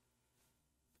order.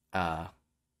 Uh,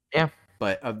 Yeah.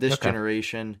 but of this Okay.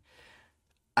 generation,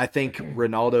 I think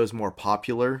Ronaldo's more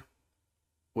popular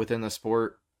within the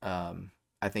sport.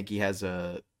 I think he has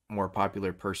a more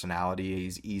popular personality.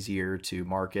 He's easier to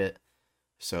market,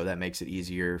 so that makes it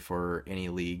easier for any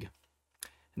league.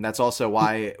 And that's also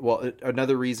why, well,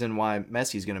 another reason why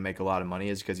Messi's going to make a lot of money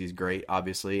is because he's great,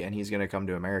 obviously, and he's going to come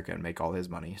to America and make all his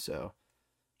money. So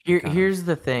it kind of, Here's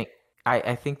the thing.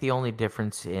 I think the only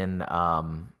difference in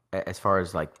as far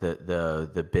as like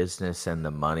the business and the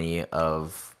money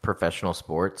of professional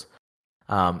sports,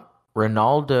 um,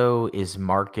 Ronaldo is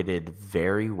marketed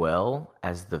very well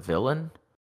as the villain,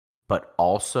 but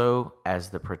also as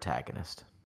the protagonist,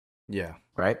 yeah,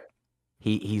 right?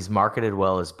 He's marketed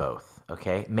well as both.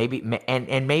 Okay,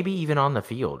 and maybe even on the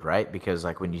field, right? Because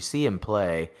like when you see him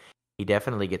play, he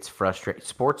definitely gets frustrated.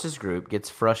 Sports' group gets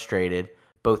frustrated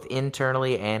both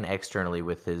internally and externally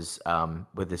with his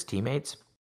teammates.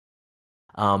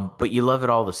 But you love it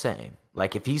all the same.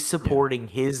 Like if he's yeah, supporting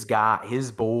his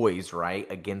boys, right,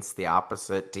 against the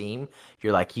opposite team,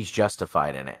 you're like he's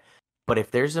justified in it. But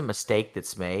if there's a mistake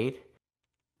that's made,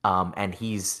 and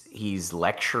he's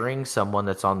lecturing someone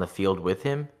that's on the field with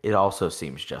him, it also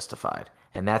seems justified,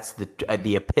 and that's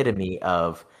the epitome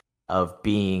of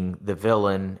being the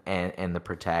villain and the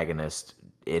protagonist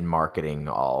in marketing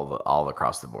all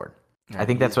across the board. I yeah.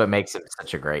 think that's what makes him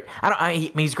such a great. I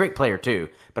mean, he's a great player too,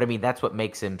 but I mean that's what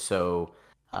makes him so.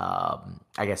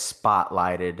 I guess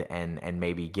spotlighted and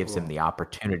maybe gives him Well, the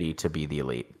opportunity to be the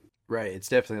elite. right. It's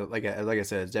definitely like I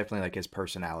said, it's definitely like his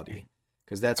personality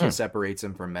because that's what Mm. separates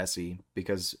him from Messi.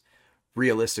 Because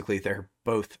realistically, they're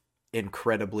both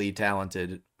incredibly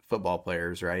talented football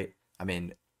players, right? I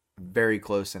mean, very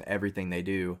close in everything they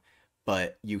do,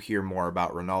 but you hear more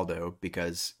about Ronaldo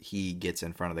because he gets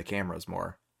in front of the cameras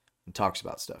more and talks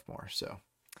about stuff more. So,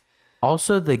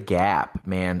 Also, the gap,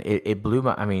 man, it blew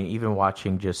my. I mean, even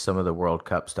watching just some of the World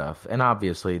Cup stuff, and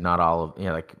obviously not all of,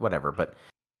 like whatever, but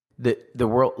the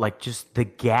world, like just the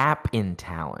gap in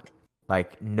talent.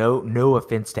 Like, no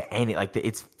offense to any, like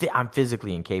I'm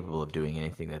physically incapable of doing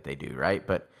anything that they do, right?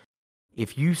 But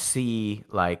if you see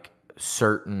like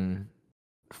certain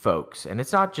folks, and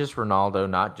it's not just Ronaldo,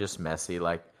 not just Messi,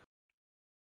 like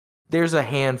there's a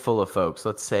handful of folks,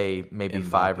 let's say maybe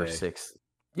five or Mbappe. six.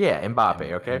 Yeah,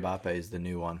 Mbappe, okay? Mbappe is the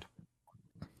new one.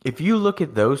 If you look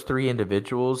at those three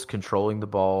individuals controlling the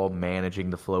ball, managing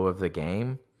the flow of the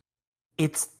game,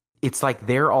 it's it's like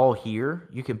they're all here.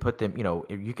 You can put them,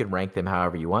 you can rank them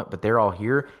however you want, but they're all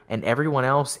here and everyone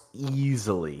else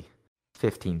easily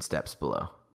 15 steps below.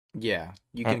 Yeah,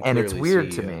 you And can and it's clearly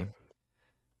weird see. to me.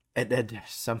 And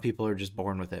some people are just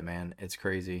born with it, man. It's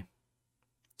crazy.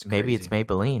 It's Maybe it's crazy.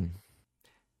 Maybelline.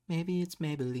 Maybe it's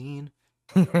Maybelline.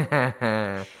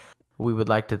 We would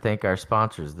like to thank our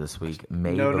sponsors this week,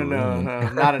 No, no, no, Maybelline. no,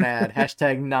 not an ad.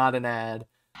 Hashtag not an ad.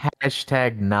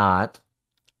 Hashtag not.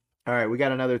 All right, we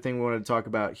got another thing we wanted to talk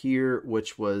about here,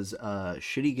 which was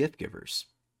shitty gift givers.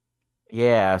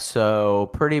 Yeah, so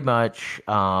pretty much,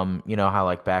 you know how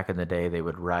like back in the day they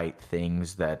would write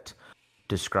things that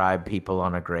describe people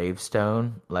on a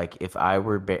gravestone. Like if I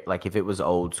were like if it was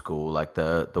old school, like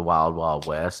the Wild Wild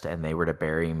West, and they were to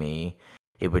bury me,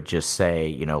 it would just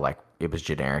say, like it was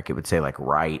generic. It would say like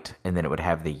right, and then it would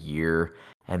have the year,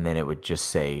 and then it would just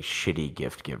say shitty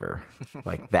gift giver.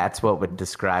 Like that's what would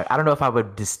describe. I don't know if I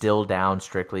would distill down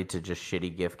strictly to just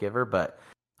shitty gift giver, but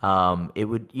it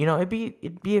would,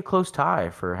 it'd be a close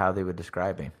tie for how they would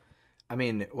describe me. I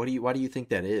mean, why do you think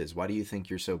that is? Why do you think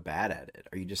you're so bad at it?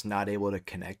 Are you just not able to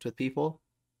connect with people?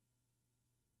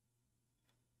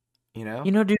 You know?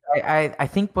 Dude, I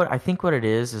think what it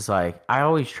is like I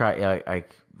always try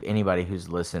like anybody who's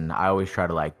listened, I always try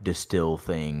to like distill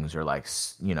things or like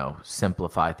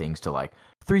simplify things to like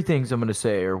three things I'm gonna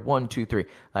say or one, two, three.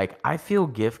 Like I feel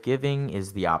gift giving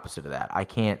is the opposite of that. I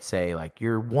can't say like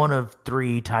you're one of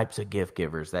three types of gift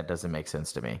givers. That doesn't make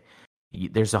sense to me.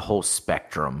 There's a whole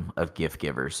spectrum of gift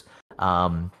givers.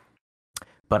 Um,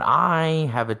 but I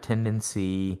have a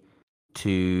tendency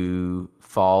to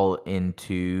fall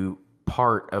into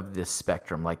part of this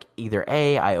spectrum. Like either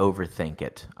A, I overthink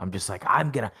it. I'm just like,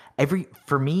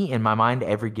 for me in my mind,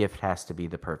 every gift has to be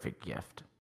the perfect gift.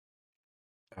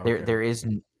 There, Okay. there is,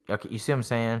 okay, you see what I'm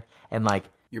saying? And like,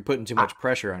 You're putting too I, much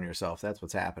pressure on yourself. That's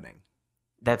what's happening.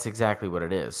 that's exactly what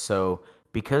it is. So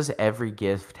because every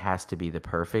gift has to be the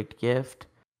perfect gift,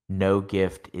 no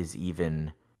gift is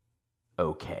even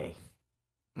okay.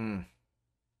 Mm.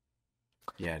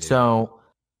 Yeah, dude. So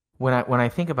when I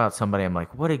think about somebody, I'm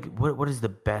like, what is the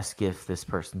best gift this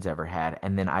person's ever had?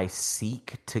 And then I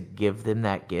seek to give them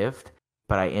that gift,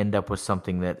 but I end up with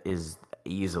something that is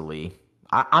easily.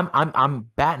 I'm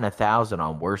batting 1,000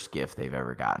 on worst gift they've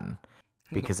ever gotten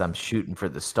because I'm shooting for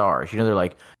the stars. They're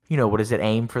like, what is it?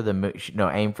 Aim for the moon, no,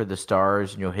 aim for the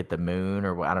stars, and you'll hit the moon,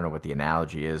 or I don't know what the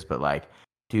analogy is, but like,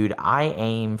 dude, I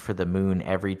aim for the moon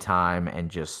every time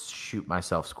and just shoot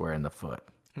myself square in the foot.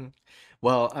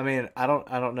 Well, I mean, I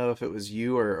don't know if it was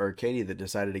you or Katie that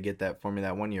decided to get that for me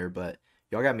that one year, but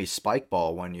y'all got me Spike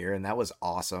Ball one year, and that was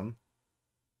awesome.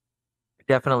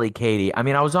 Definitely Katie. I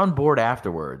mean, I was on board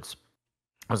afterwards.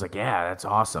 I was like, yeah, that's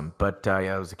awesome. But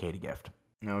yeah, it was a Katie gift.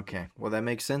 Okay, well that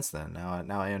makes sense then.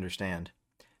 Now I understand.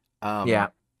 Yeah.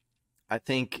 I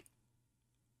think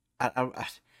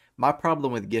my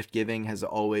problem with gift giving has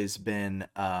always been,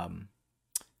 and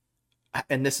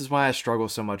this is why I struggle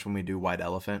so much when we do White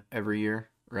Elephant every year,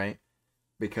 right?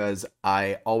 Because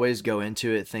I always go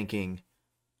into it thinking,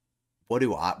 what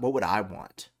would I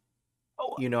want?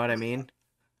 Oh, You know what I mean?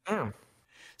 yeah.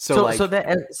 So like, So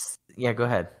that yeah, go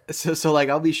ahead. so like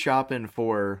I'll be shopping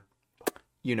for,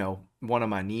 one of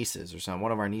my nieces or something,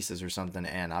 one of our nieces or something,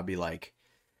 and I'll be like,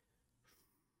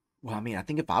 well, I mean, I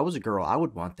think if I was a girl, I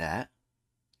would want that,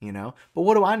 But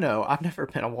what do I know? I've never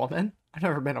been a woman. I've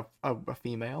never been a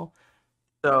female.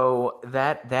 So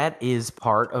that is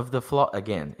part of the flaw.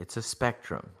 Again, it's a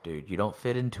spectrum, dude. You don't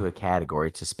fit into a category.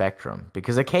 It's a spectrum.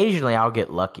 Because occasionally I'll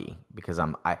get lucky because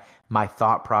my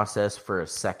thought process for a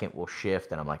second will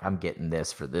shift and I'm like, I'm getting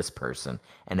this for this person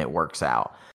and it works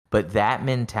out. But that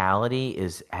mentality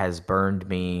has burned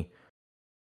me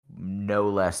no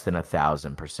less than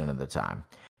 1,000% of the time.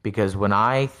 Because when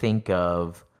I think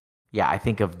of, yeah, I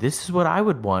think of this is what I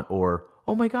would want, or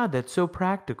oh my God, that's so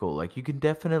practical. Like you can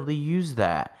definitely use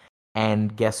that.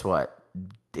 And guess what?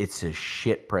 It's a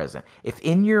shit present. If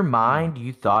in your mind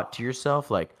you thought to yourself,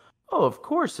 like, oh, of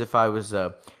course, if I was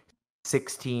a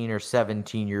 16 or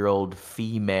 17-year-old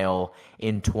female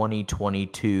in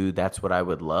 2022, that's what I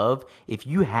would love. If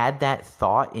you had that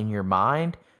thought in your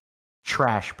mind,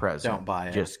 trash present. Don't buy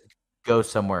it. Just go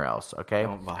somewhere else, okay?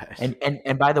 Don't buy it.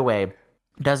 And by the way,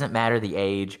 doesn't matter the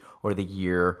age or the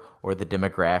year or the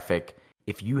demographic.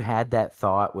 If you had that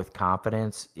thought with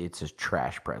confidence, it's a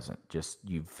trash present. Just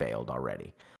you've failed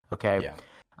already. Okay? Yeah.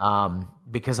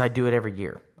 Because I do it every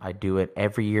year. I do it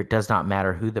every year. It does not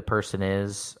matter who the person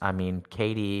is. I mean,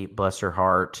 Katie, bless her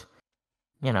heart,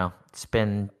 it's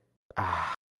been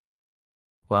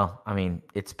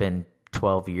it's been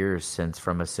 12 years since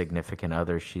from a significant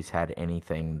other she's had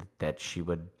anything that she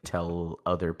would tell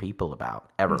other people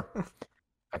about ever.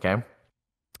 Okay.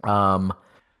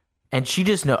 And she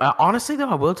just know. Honestly, though,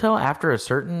 I will tell. After a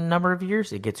certain number of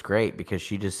years, it gets great because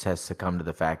she just has succumbed to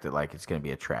the fact that like it's going to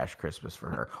be a trash Christmas for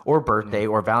her, or birthday,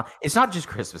 or It's not just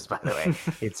Christmas, by the way.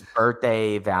 It's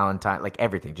birthday, Valentine, like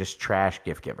everything. Just trash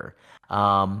gift giver.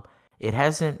 It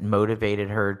hasn't motivated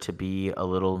her to be a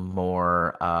little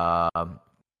more,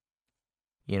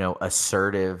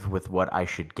 assertive with what I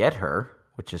should get her,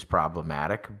 which is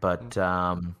problematic. But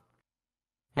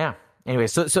yeah. Anyway,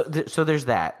 so there's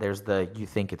that. There's the you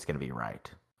think it's going to be right.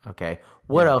 Okay.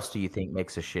 What else do you think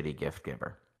makes a shitty gift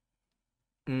giver?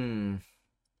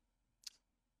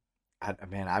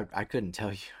 I couldn't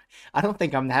tell you. I don't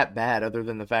think I'm that bad other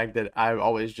than the fact that I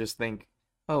always just think,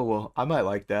 oh, well, I might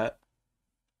like that.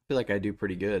 I feel like I do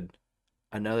pretty good.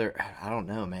 I don't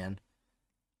know, man.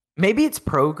 Maybe it's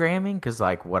programming because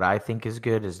like what I think is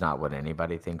good is not what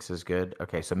anybody thinks is good.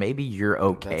 Okay, so maybe you're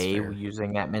okay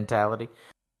using that mentality.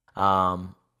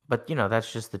 But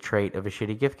that's just the trait of a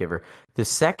shitty gift giver. The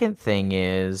second thing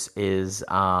is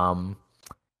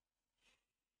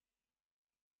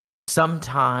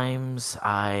sometimes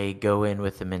I go in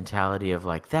with the mentality of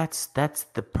like that's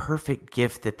the perfect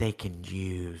gift that they can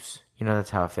use. That's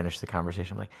how I finish the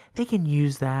conversation. I'm like, they can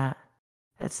use that.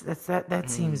 That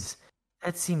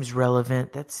seems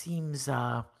relevant. That seems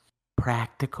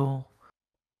practical.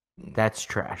 That's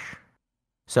trash.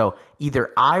 So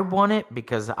either I want it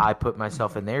because I put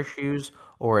myself in their shoes,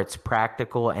 or it's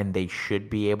practical and they should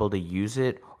be able to use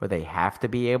it, or they have to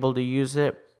be able to use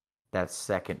it. That's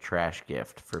second trash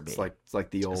gift for me. It's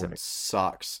like the old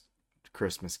socks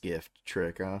Christmas gift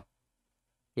trick, huh?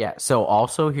 Yeah. So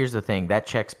also here's the thing that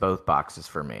checks both boxes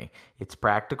for me. It's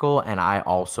practical and I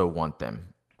also want them.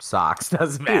 Socks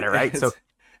doesn't matter, right? So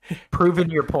proving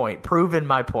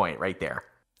my point right there.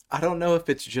 I don't know if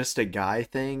it's just a guy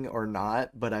thing or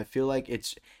not, but I feel like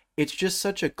it's just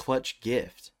such a clutch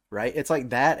gift, right? It's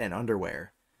like that and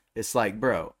underwear. It's like,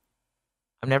 bro,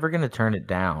 I'm never gonna turn it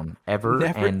down ever,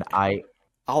 and I'll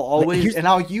always and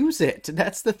I'll use it.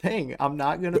 That's the thing. I'm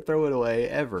not gonna throw it away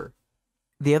ever.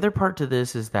 The other part to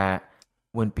this is that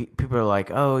when people are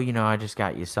like, "Oh, I just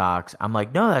got you socks," I'm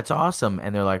like, "No, that's awesome,"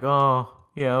 and they're like, "Oh."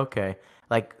 Yeah, okay.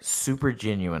 Like super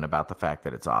genuine about the fact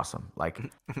that it's awesome. Like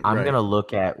I'm Right. gonna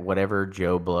look at whatever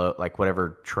Joe Blow, like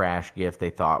whatever trash gift they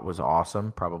thought was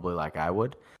awesome, probably like I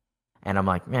would. And I'm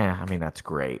like, yeah, I mean that's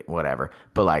great, whatever.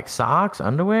 But like socks,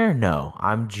 underwear, no.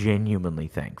 I'm genuinely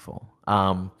thankful.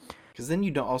 Because then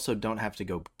you don't have to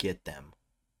go get them,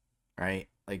 right?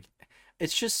 Like,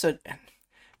 it's just so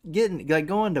getting like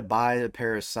going to buy a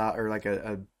pair of socks or like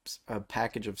a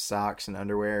package of socks and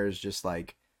underwear is just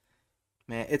like,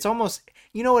 man, it's almost,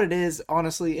 you know what it is,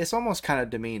 honestly, it's almost kind of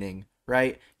demeaning,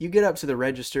 right? You get up to the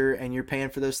register and you're paying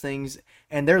for those things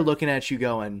and they're looking at you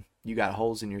going, you got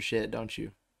holes in your shit, don't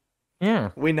you?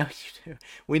 yeah. We know you do.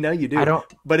 We know you I do. don't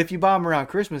But if you buy them around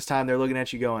Christmas time, they're looking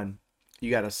at you going, you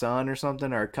got a son or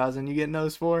something or a cousin you getting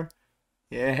those for?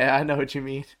 Yeah, I know what you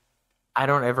mean. I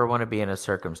don't ever want to be in a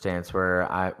circumstance where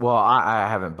I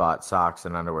haven't bought socks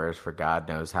and underwears for God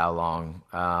knows how long.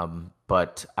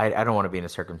 But I don't want to be in a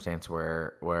circumstance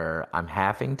where I'm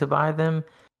having to buy them,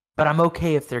 but I'm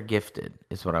okay if they're gifted,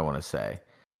 is what I want to say.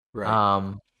 Right.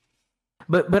 Um,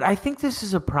 but I think this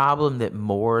is a problem that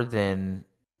more than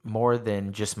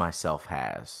just myself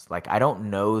has. Like I don't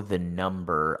know the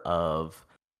number of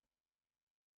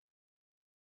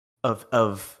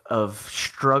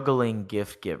struggling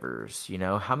gift givers.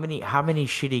 How many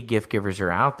shitty gift givers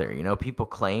are out there? People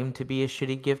claim to be a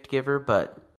shitty gift giver,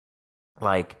 but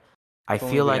like I If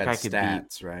only feel we like had I could be.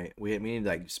 stats, right? We need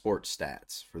like sports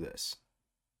stats for this.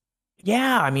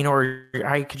 Yeah, I mean, or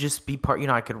I could just be part.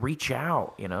 I could reach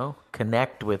out.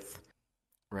 Connect Right.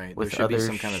 There with should be others.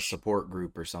 some kind of support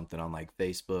group or something on like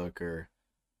Facebook or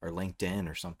LinkedIn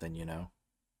or something, you know?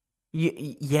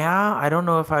 Yeah, I don't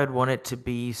know if I'd want it to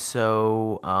be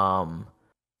so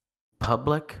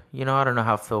public. I don't know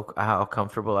how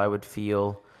comfortable I would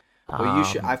feel. Well, you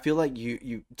should. Um, I feel like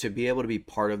you to be able to be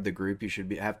part of the group, you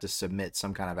should have to submit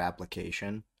some kind of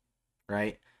application,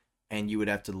 right? And you would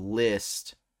have to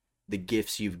list the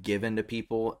gifts you've given to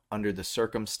people under the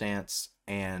circumstance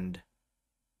and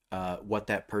what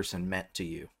that person meant to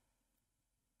you,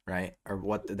 right? Or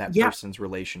what that yeah, person's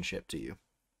relationship to you.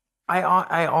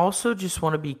 I also just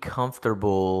want to be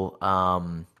comfortable.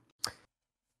 I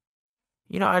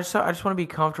just want to be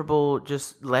comfortable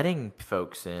just letting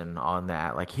folks in on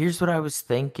that. Like, here's what I was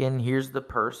thinking. Here's the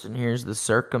person. Here's the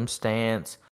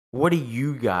circumstance. What do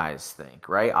you guys think?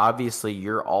 Right? Obviously,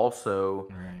 you're also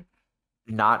Right.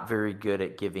 not very good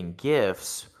at giving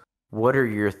gifts. What are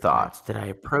your Right. thoughts? Did I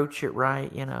approach it right?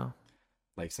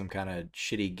 Like some kind of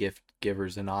shitty gift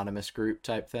givers anonymous group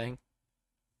type thing.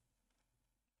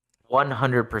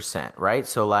 100%, right?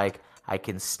 So like I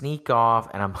can sneak off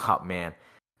and I'm oh man,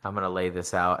 I'm going to lay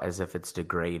this out as if it's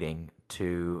degrading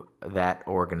to that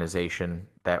organization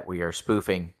that we are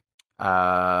spoofing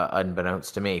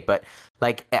unbeknownst to me. But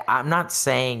like I'm not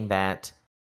saying that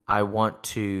I want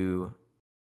to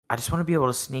I just want to be able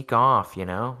to sneak off,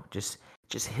 Just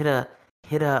hit a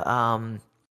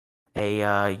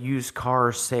used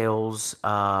car sales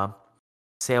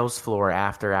floor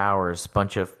after hours,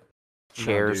 bunch of No,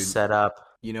 chairs dude. set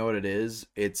up. You know what it is?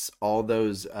 It's all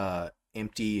those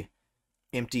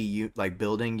like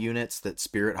building units that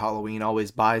Spirit Halloween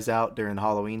always buys out during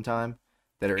Halloween time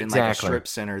that are in like a Exactly. strip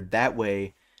center. That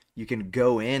way you can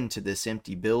go into this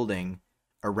empty building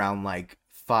around like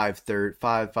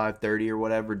 5:30 or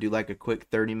whatever, do like a quick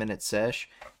 30-minute sesh,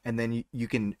 and then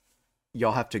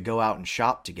y'all have to go out and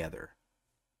shop together,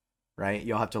 right?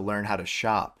 You'll have to learn how to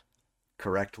shop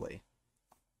correctly.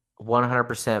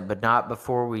 100%, but not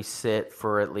before we sit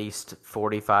for at least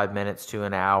 45 minutes to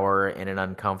an hour in an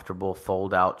uncomfortable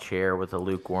fold out chair with a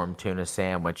lukewarm tuna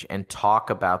sandwich and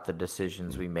talk about the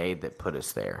decisions we made that put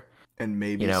us there. And You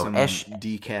maybe know, some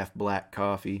decaf black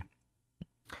coffee.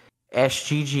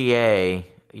 SGGA,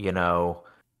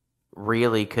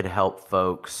 really could help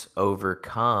folks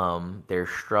overcome their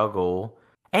struggle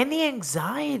and the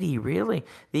anxiety, really.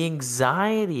 The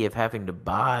anxiety of having to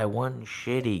buy one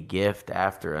shitty gift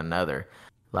after another.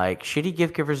 Like Shitty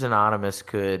Gift Givers Anonymous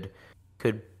could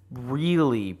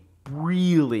really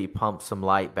really pump some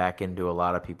light back into a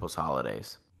lot of people's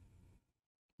holidays.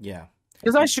 Yeah.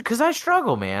 Cuz I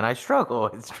struggle, man. I struggle.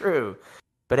 It's true.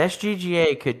 But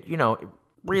SGGA could,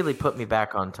 really put me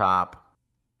back on top.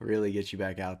 Really get you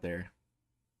back out there.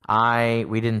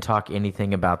 We didn't talk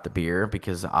anything about the beer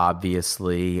because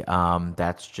obviously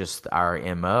that's just our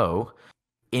MO.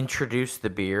 Introduce the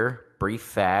beer, brief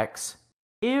facts,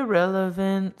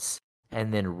 irrelevance,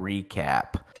 and then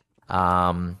recap.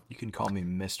 You can call me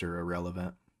Mr.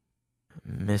 Irrelevant.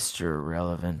 Mr.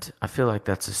 Irrelevant. I feel like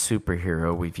that's a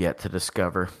superhero we've yet to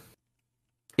discover.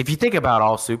 If you think about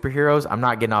all superheroes, I'm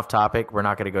not getting off topic. We're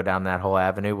not going to go down that whole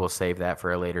avenue. We'll save that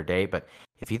for a later date. But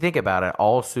if you think about it,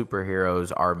 all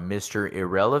superheroes are Mr.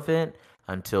 Irrelevant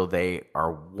until they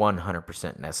are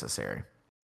 100% necessary.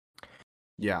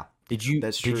 Yeah, Did you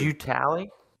that's did true. you tally?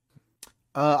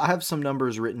 I have some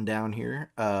numbers written down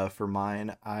here. For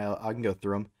mine, I can go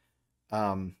through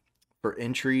them. For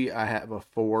entry, I have a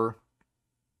 4.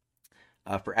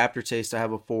 For aftertaste, I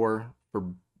have a 4.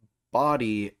 For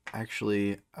body,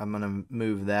 actually, I'm gonna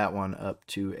move that one up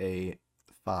to a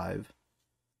 5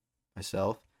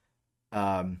 myself.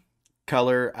 Um,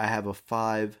 color, I have a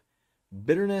 5.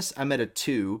 Bitterness, I'm at a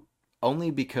 2,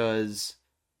 only because,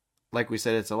 like we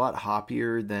said, it's a lot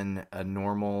hoppier than a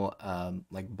normal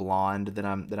like blonde that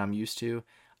I'm used to.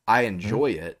 I Mhm.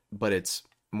 enjoy it, but it's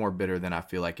more bitter than I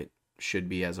feel like it should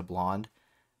be as a blonde.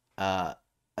 Uh,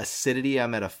 acidity,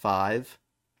 I'm at a 5.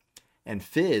 And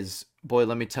fizz, boy,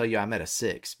 let me tell you, I'm at a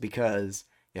 6 because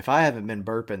if I haven't been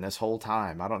burping this whole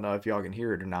time, I don't know if y'all can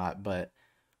hear it or not, but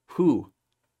whew,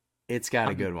 it's got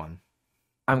a I'm good one.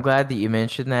 I'm glad that you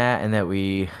mentioned that and that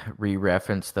we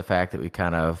re-referenced the fact that we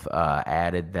kind of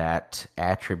added that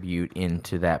attribute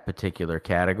into that particular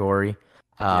category.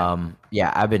 Yeah.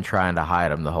 Yeah, I've been trying to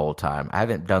hide them the whole time. I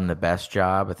haven't done the best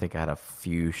job. I think I had a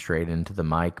few straight into the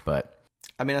mic, but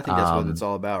I mean, I think that's what it's um,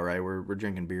 all about, right? We're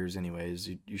drinking beers anyways.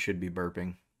 You should be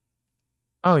burping.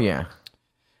 oh yeah,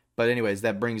 But anyways,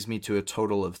 that brings me to a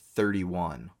total of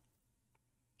 31.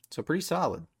 So pretty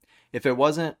solid. If it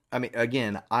wasn't, I mean,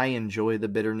 again, I enjoy the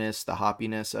bitterness, the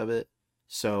hoppiness of it.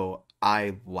 So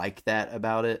I like that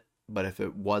about it. But if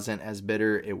it wasn't as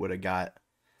bitter, it would have got a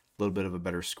little bit of a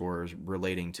better score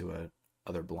relating to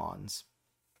other blondes.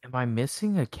 am I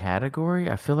missing a category?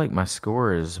 I feel like my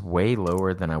score is way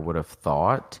lower than I would have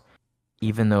thought,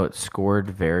 even though it scored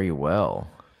very well.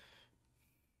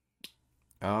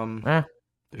 Um, Eh,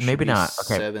 there should maybe be not.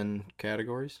 Okay. 7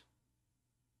 categories.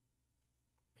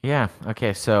 Yeah.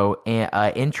 Okay. So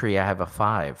entry, I have a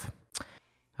 5.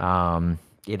 Um,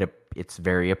 it's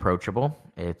very approachable.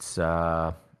 It's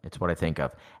what I think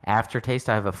of. Aftertaste,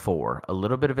 I have a 4. A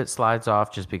little bit of it slides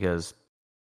off just because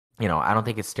I don't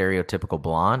think it's stereotypical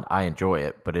blonde. I enjoy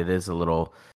it, but it is a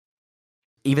little.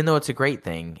 Even though it's a great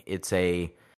thing, it's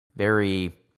a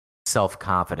very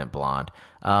self-confident blonde.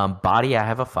 Body, I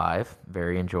have a 5.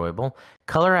 Very enjoyable.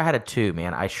 Color, I had a 2.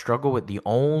 Man, I struggle with the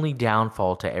only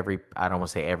downfall to every. I don't want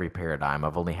to say every paradigm.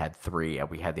 I've only had 3.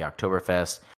 We had the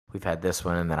Oktoberfest. We've had this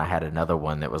one, and then I had another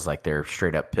one that was like their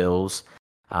straight up pills.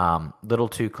 Little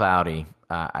too cloudy,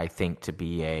 I think, to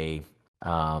be a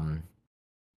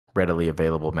readily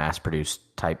available, mass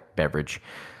produced type beverage.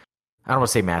 I don't want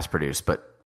to say mass produced,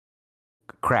 but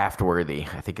craft worthy.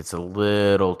 I think it's a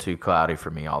little too cloudy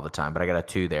for me all the time, but I got a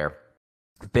 2 there.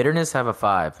 Bitterness, have a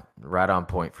 5, right on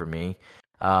point for me.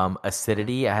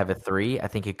 Acidity, I have a 3. I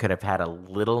think it could have had a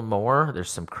little more.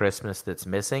 There's some crispness that's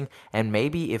missing, and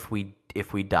maybe if we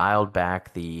dialed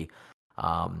back the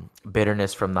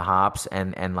bitterness from the hops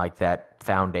and like that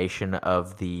foundation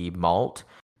of the malt,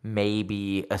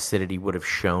 maybe acidity would have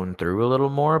shown through a little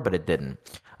more, but it didn't.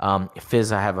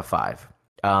 Fizz, I have a 5.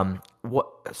 What?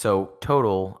 So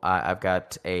total, I've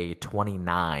got a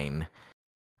 29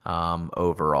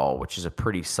 overall, which is a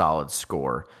pretty solid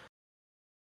score.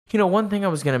 One thing I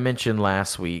was going to mention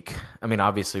last week, I mean,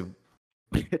 obviously,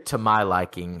 to my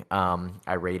liking,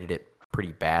 I rated it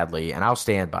pretty badly, and I'll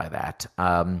stand by that.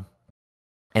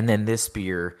 And then this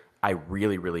beer, I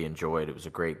really, really enjoyed. It was a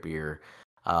great beer.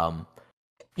 Um,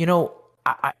 you know,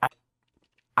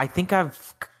 I think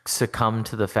I've succumbed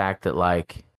to the fact that,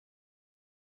 like,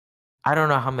 I don't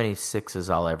know how many sixes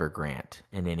I'll ever grant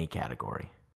in any category.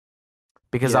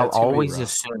 Because Yeah, I'll it's gonna be always rough.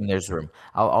 assume there's room.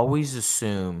 I'll always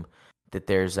assume that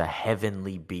there's a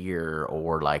heavenly beer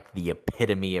or like the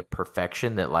epitome of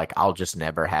perfection that like I'll just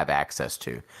never have access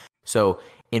to. So,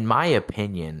 in my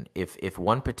opinion, if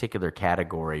one particular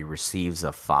category receives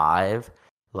a 5,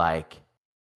 like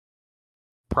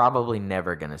probably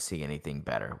never going to see anything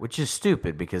better, which is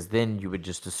stupid because then you would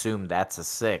just assume that's a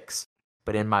 6.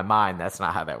 But in my mind, that's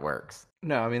not how that works.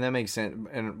 No, I mean that makes sense.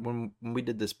 And when we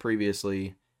did this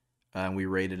previously, and we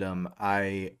rated them,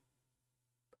 I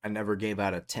never gave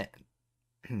out a 10.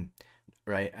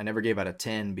 Right? I never gave out a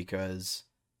 10 because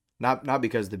not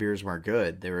because the beers weren't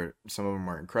good. They were, some of them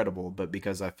were incredible, but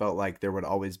because I felt like there would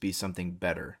always be something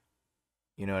better.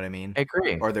 You know what I mean? I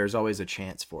agree. Or there's always a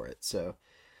chance for it. So,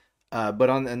 but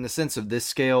on in the sense of this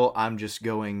scale, I'm just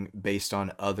going based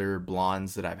on other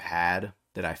blondes that I've had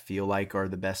that I feel like are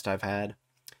the best I've had.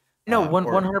 No, one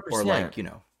Or hundred or percent. like,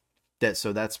 that,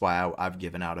 so that's why I've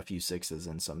given out a few sixes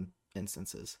in some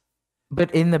instances. But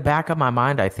in the back of my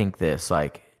mind, I think this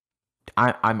like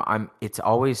It's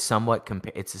always somewhat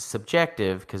it's a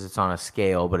subjective because it's on a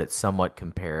scale, but it's somewhat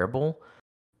comparable.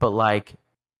 But like,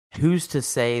 who's to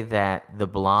say that the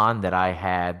blonde that I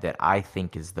had that I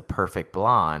think is the perfect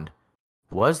blonde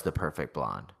was the perfect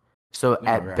blonde? So No,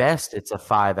 at right. best, it's a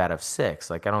 5 out of 6.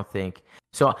 Like, I don't think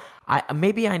so. I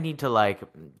maybe I need to like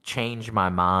change my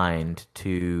mind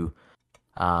to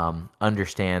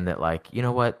understand that, like, you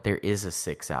know what, there is a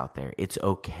 6 out there. It's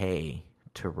okay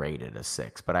to rate it a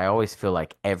 6, but I always feel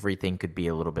like everything could be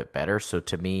a little bit better. So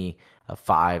to me, a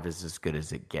 5 is as good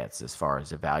as it gets as far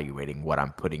as evaluating what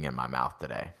I'm putting in my mouth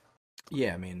today.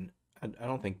 Yeah, I mean, I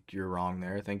don't think you're wrong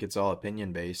there. I think it's all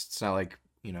opinion based. It's not like,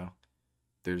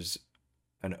 there's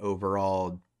an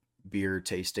overall beer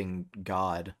tasting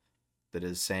god that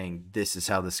is saying this is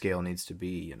how the scale needs to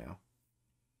be.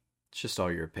 It's just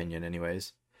all your opinion,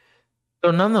 anyways. So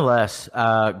nonetheless,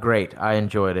 great. I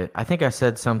enjoyed it. I think I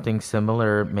said something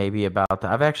similar maybe about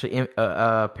that. I've actually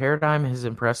Paradigm has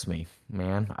impressed me,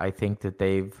 man. I think that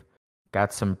they've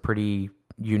got some pretty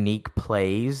unique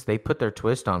plays. They put their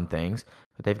twist on things,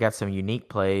 but they've got some unique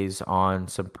plays on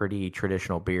some pretty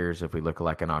traditional beers. If we look at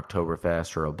like an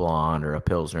Oktoberfest or a Blonde or a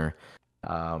Pilsner,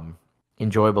 um,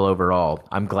 enjoyable overall.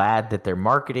 I'm glad that their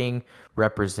marketing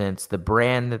represents the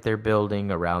brand that they're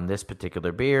building around this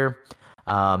particular beer.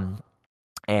 Um,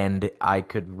 and I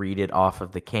could read it off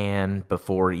of the can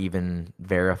before even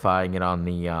verifying it on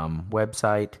the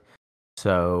website.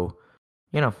 So,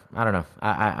 I don't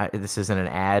know. This isn't an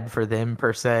ad for them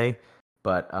per se,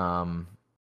 but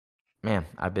man,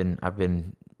 I've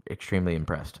been extremely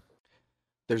impressed.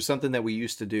 There's something that we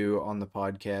used to do on the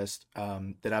podcast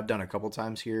that I've done a couple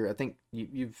times here. I think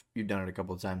you've done it a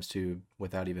couple of times too,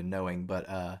 without even knowing. But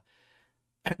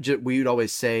we would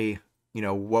always say,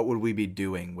 what would we be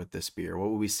doing with this beer?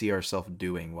 What would we see ourselves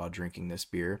doing while drinking this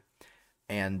beer?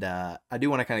 And I do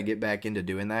want to kind of get back into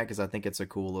doing that because I think it's a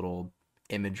cool little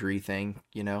imagery thing.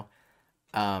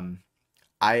 Um,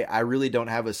 I really don't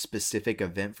have a specific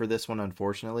event for this one,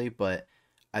 unfortunately, but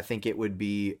I think it would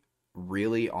be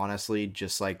really honestly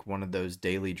just like one of those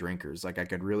daily drinkers. Like I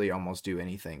could really almost do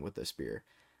anything with this beer.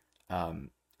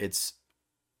 It's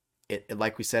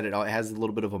like we said, it has a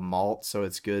little bit of a malt, so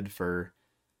it's good for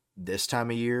this time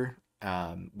of year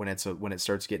when it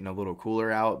starts getting a little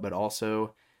cooler out, but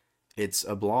also it's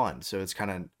a blonde, so it's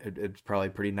probably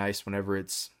pretty nice whenever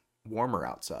it's warmer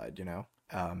outside.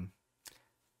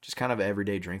 Just kind of an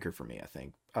everyday drinker for me, I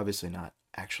think. Obviously not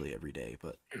actually every day,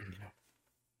 but.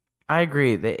 I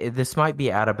agree. This might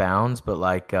be out of bounds, but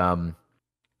like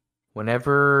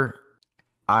whenever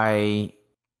I,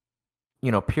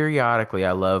 periodically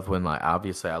I love when, like,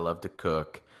 obviously I love to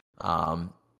cook,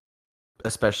 um,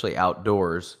 especially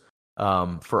outdoors,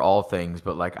 for all things.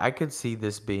 But like, I could see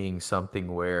this being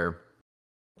something where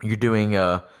you're doing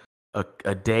a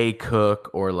day cook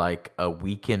or like a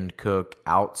weekend cook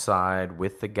outside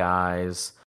with the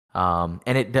guys.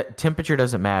 And temperature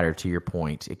doesn't matter, to your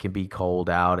point. It can be cold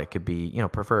out. It could be,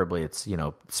 preferably it's,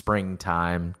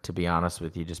 springtime, to be honest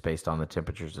with you, just based on the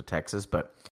temperatures of Texas.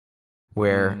 But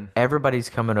where Mm-hmm. everybody's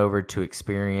coming over to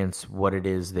experience what it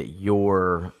is that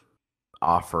you're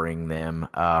offering them,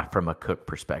 from a cook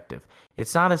perspective.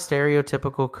 It's not a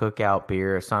stereotypical cookout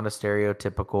beer. It's not a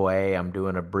stereotypical, hey, I'm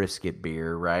doing a brisket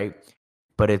beer, right?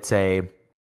 But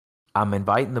I'm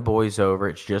inviting the boys over.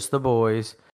 It's just the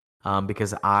boys,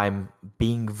 because I'm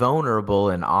being vulnerable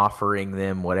and offering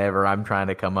them whatever I'm trying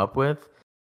to come up with.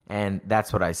 And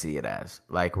that's what I see it as.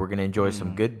 Like, we're going to enjoy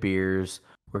some Mm. good beers.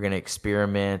 We're going to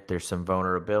experiment. There's some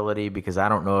vulnerability because I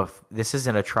don't know if this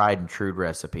isn't a tried and true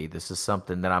recipe. This is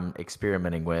something that I'm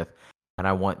experimenting with, and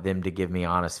I want them to give me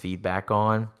honest feedback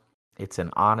on. It's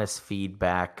an honest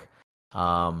feedback,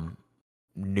 um,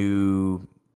 new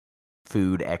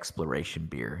food exploration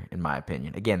beer, in my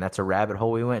opinion. Again, that's a rabbit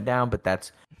hole we went down, but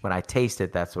that's when I taste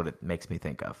it, that's what it makes me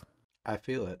think of. I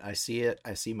feel it. I see it.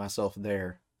 I see myself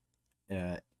there,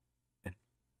 uh,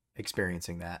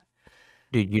 experiencing that.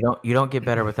 Dude, you don't get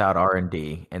better without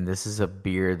R&D, and this is a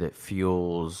beer that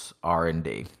fuels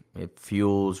R&D. It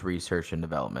fuels research and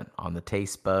development on the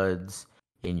taste buds,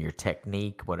 in your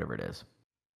technique, whatever it is.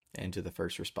 And to the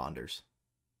first responders.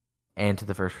 And to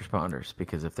the first responders,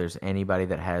 because if there's anybody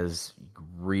that has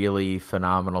really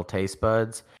phenomenal taste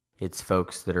buds, it's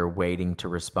folks that are waiting to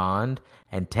respond.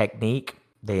 And technique,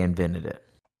 they invented it.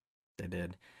 They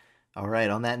did. All right.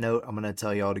 On that note, I'm gonna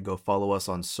tell y'all to go follow us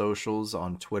on socials,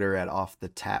 on Twitter at Off the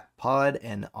Tap Pod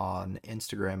and on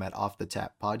Instagram at Off the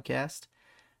Tap Podcast.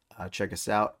 Check us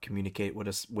out. Communicate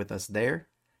with us there.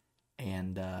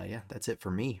 And yeah, that's it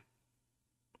for me.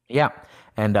 Yeah.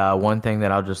 And one thing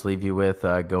that I'll just leave you with,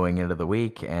 going into the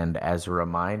week, and as a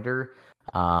reminder,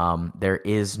 There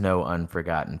is no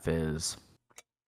Unforgotten Fizz.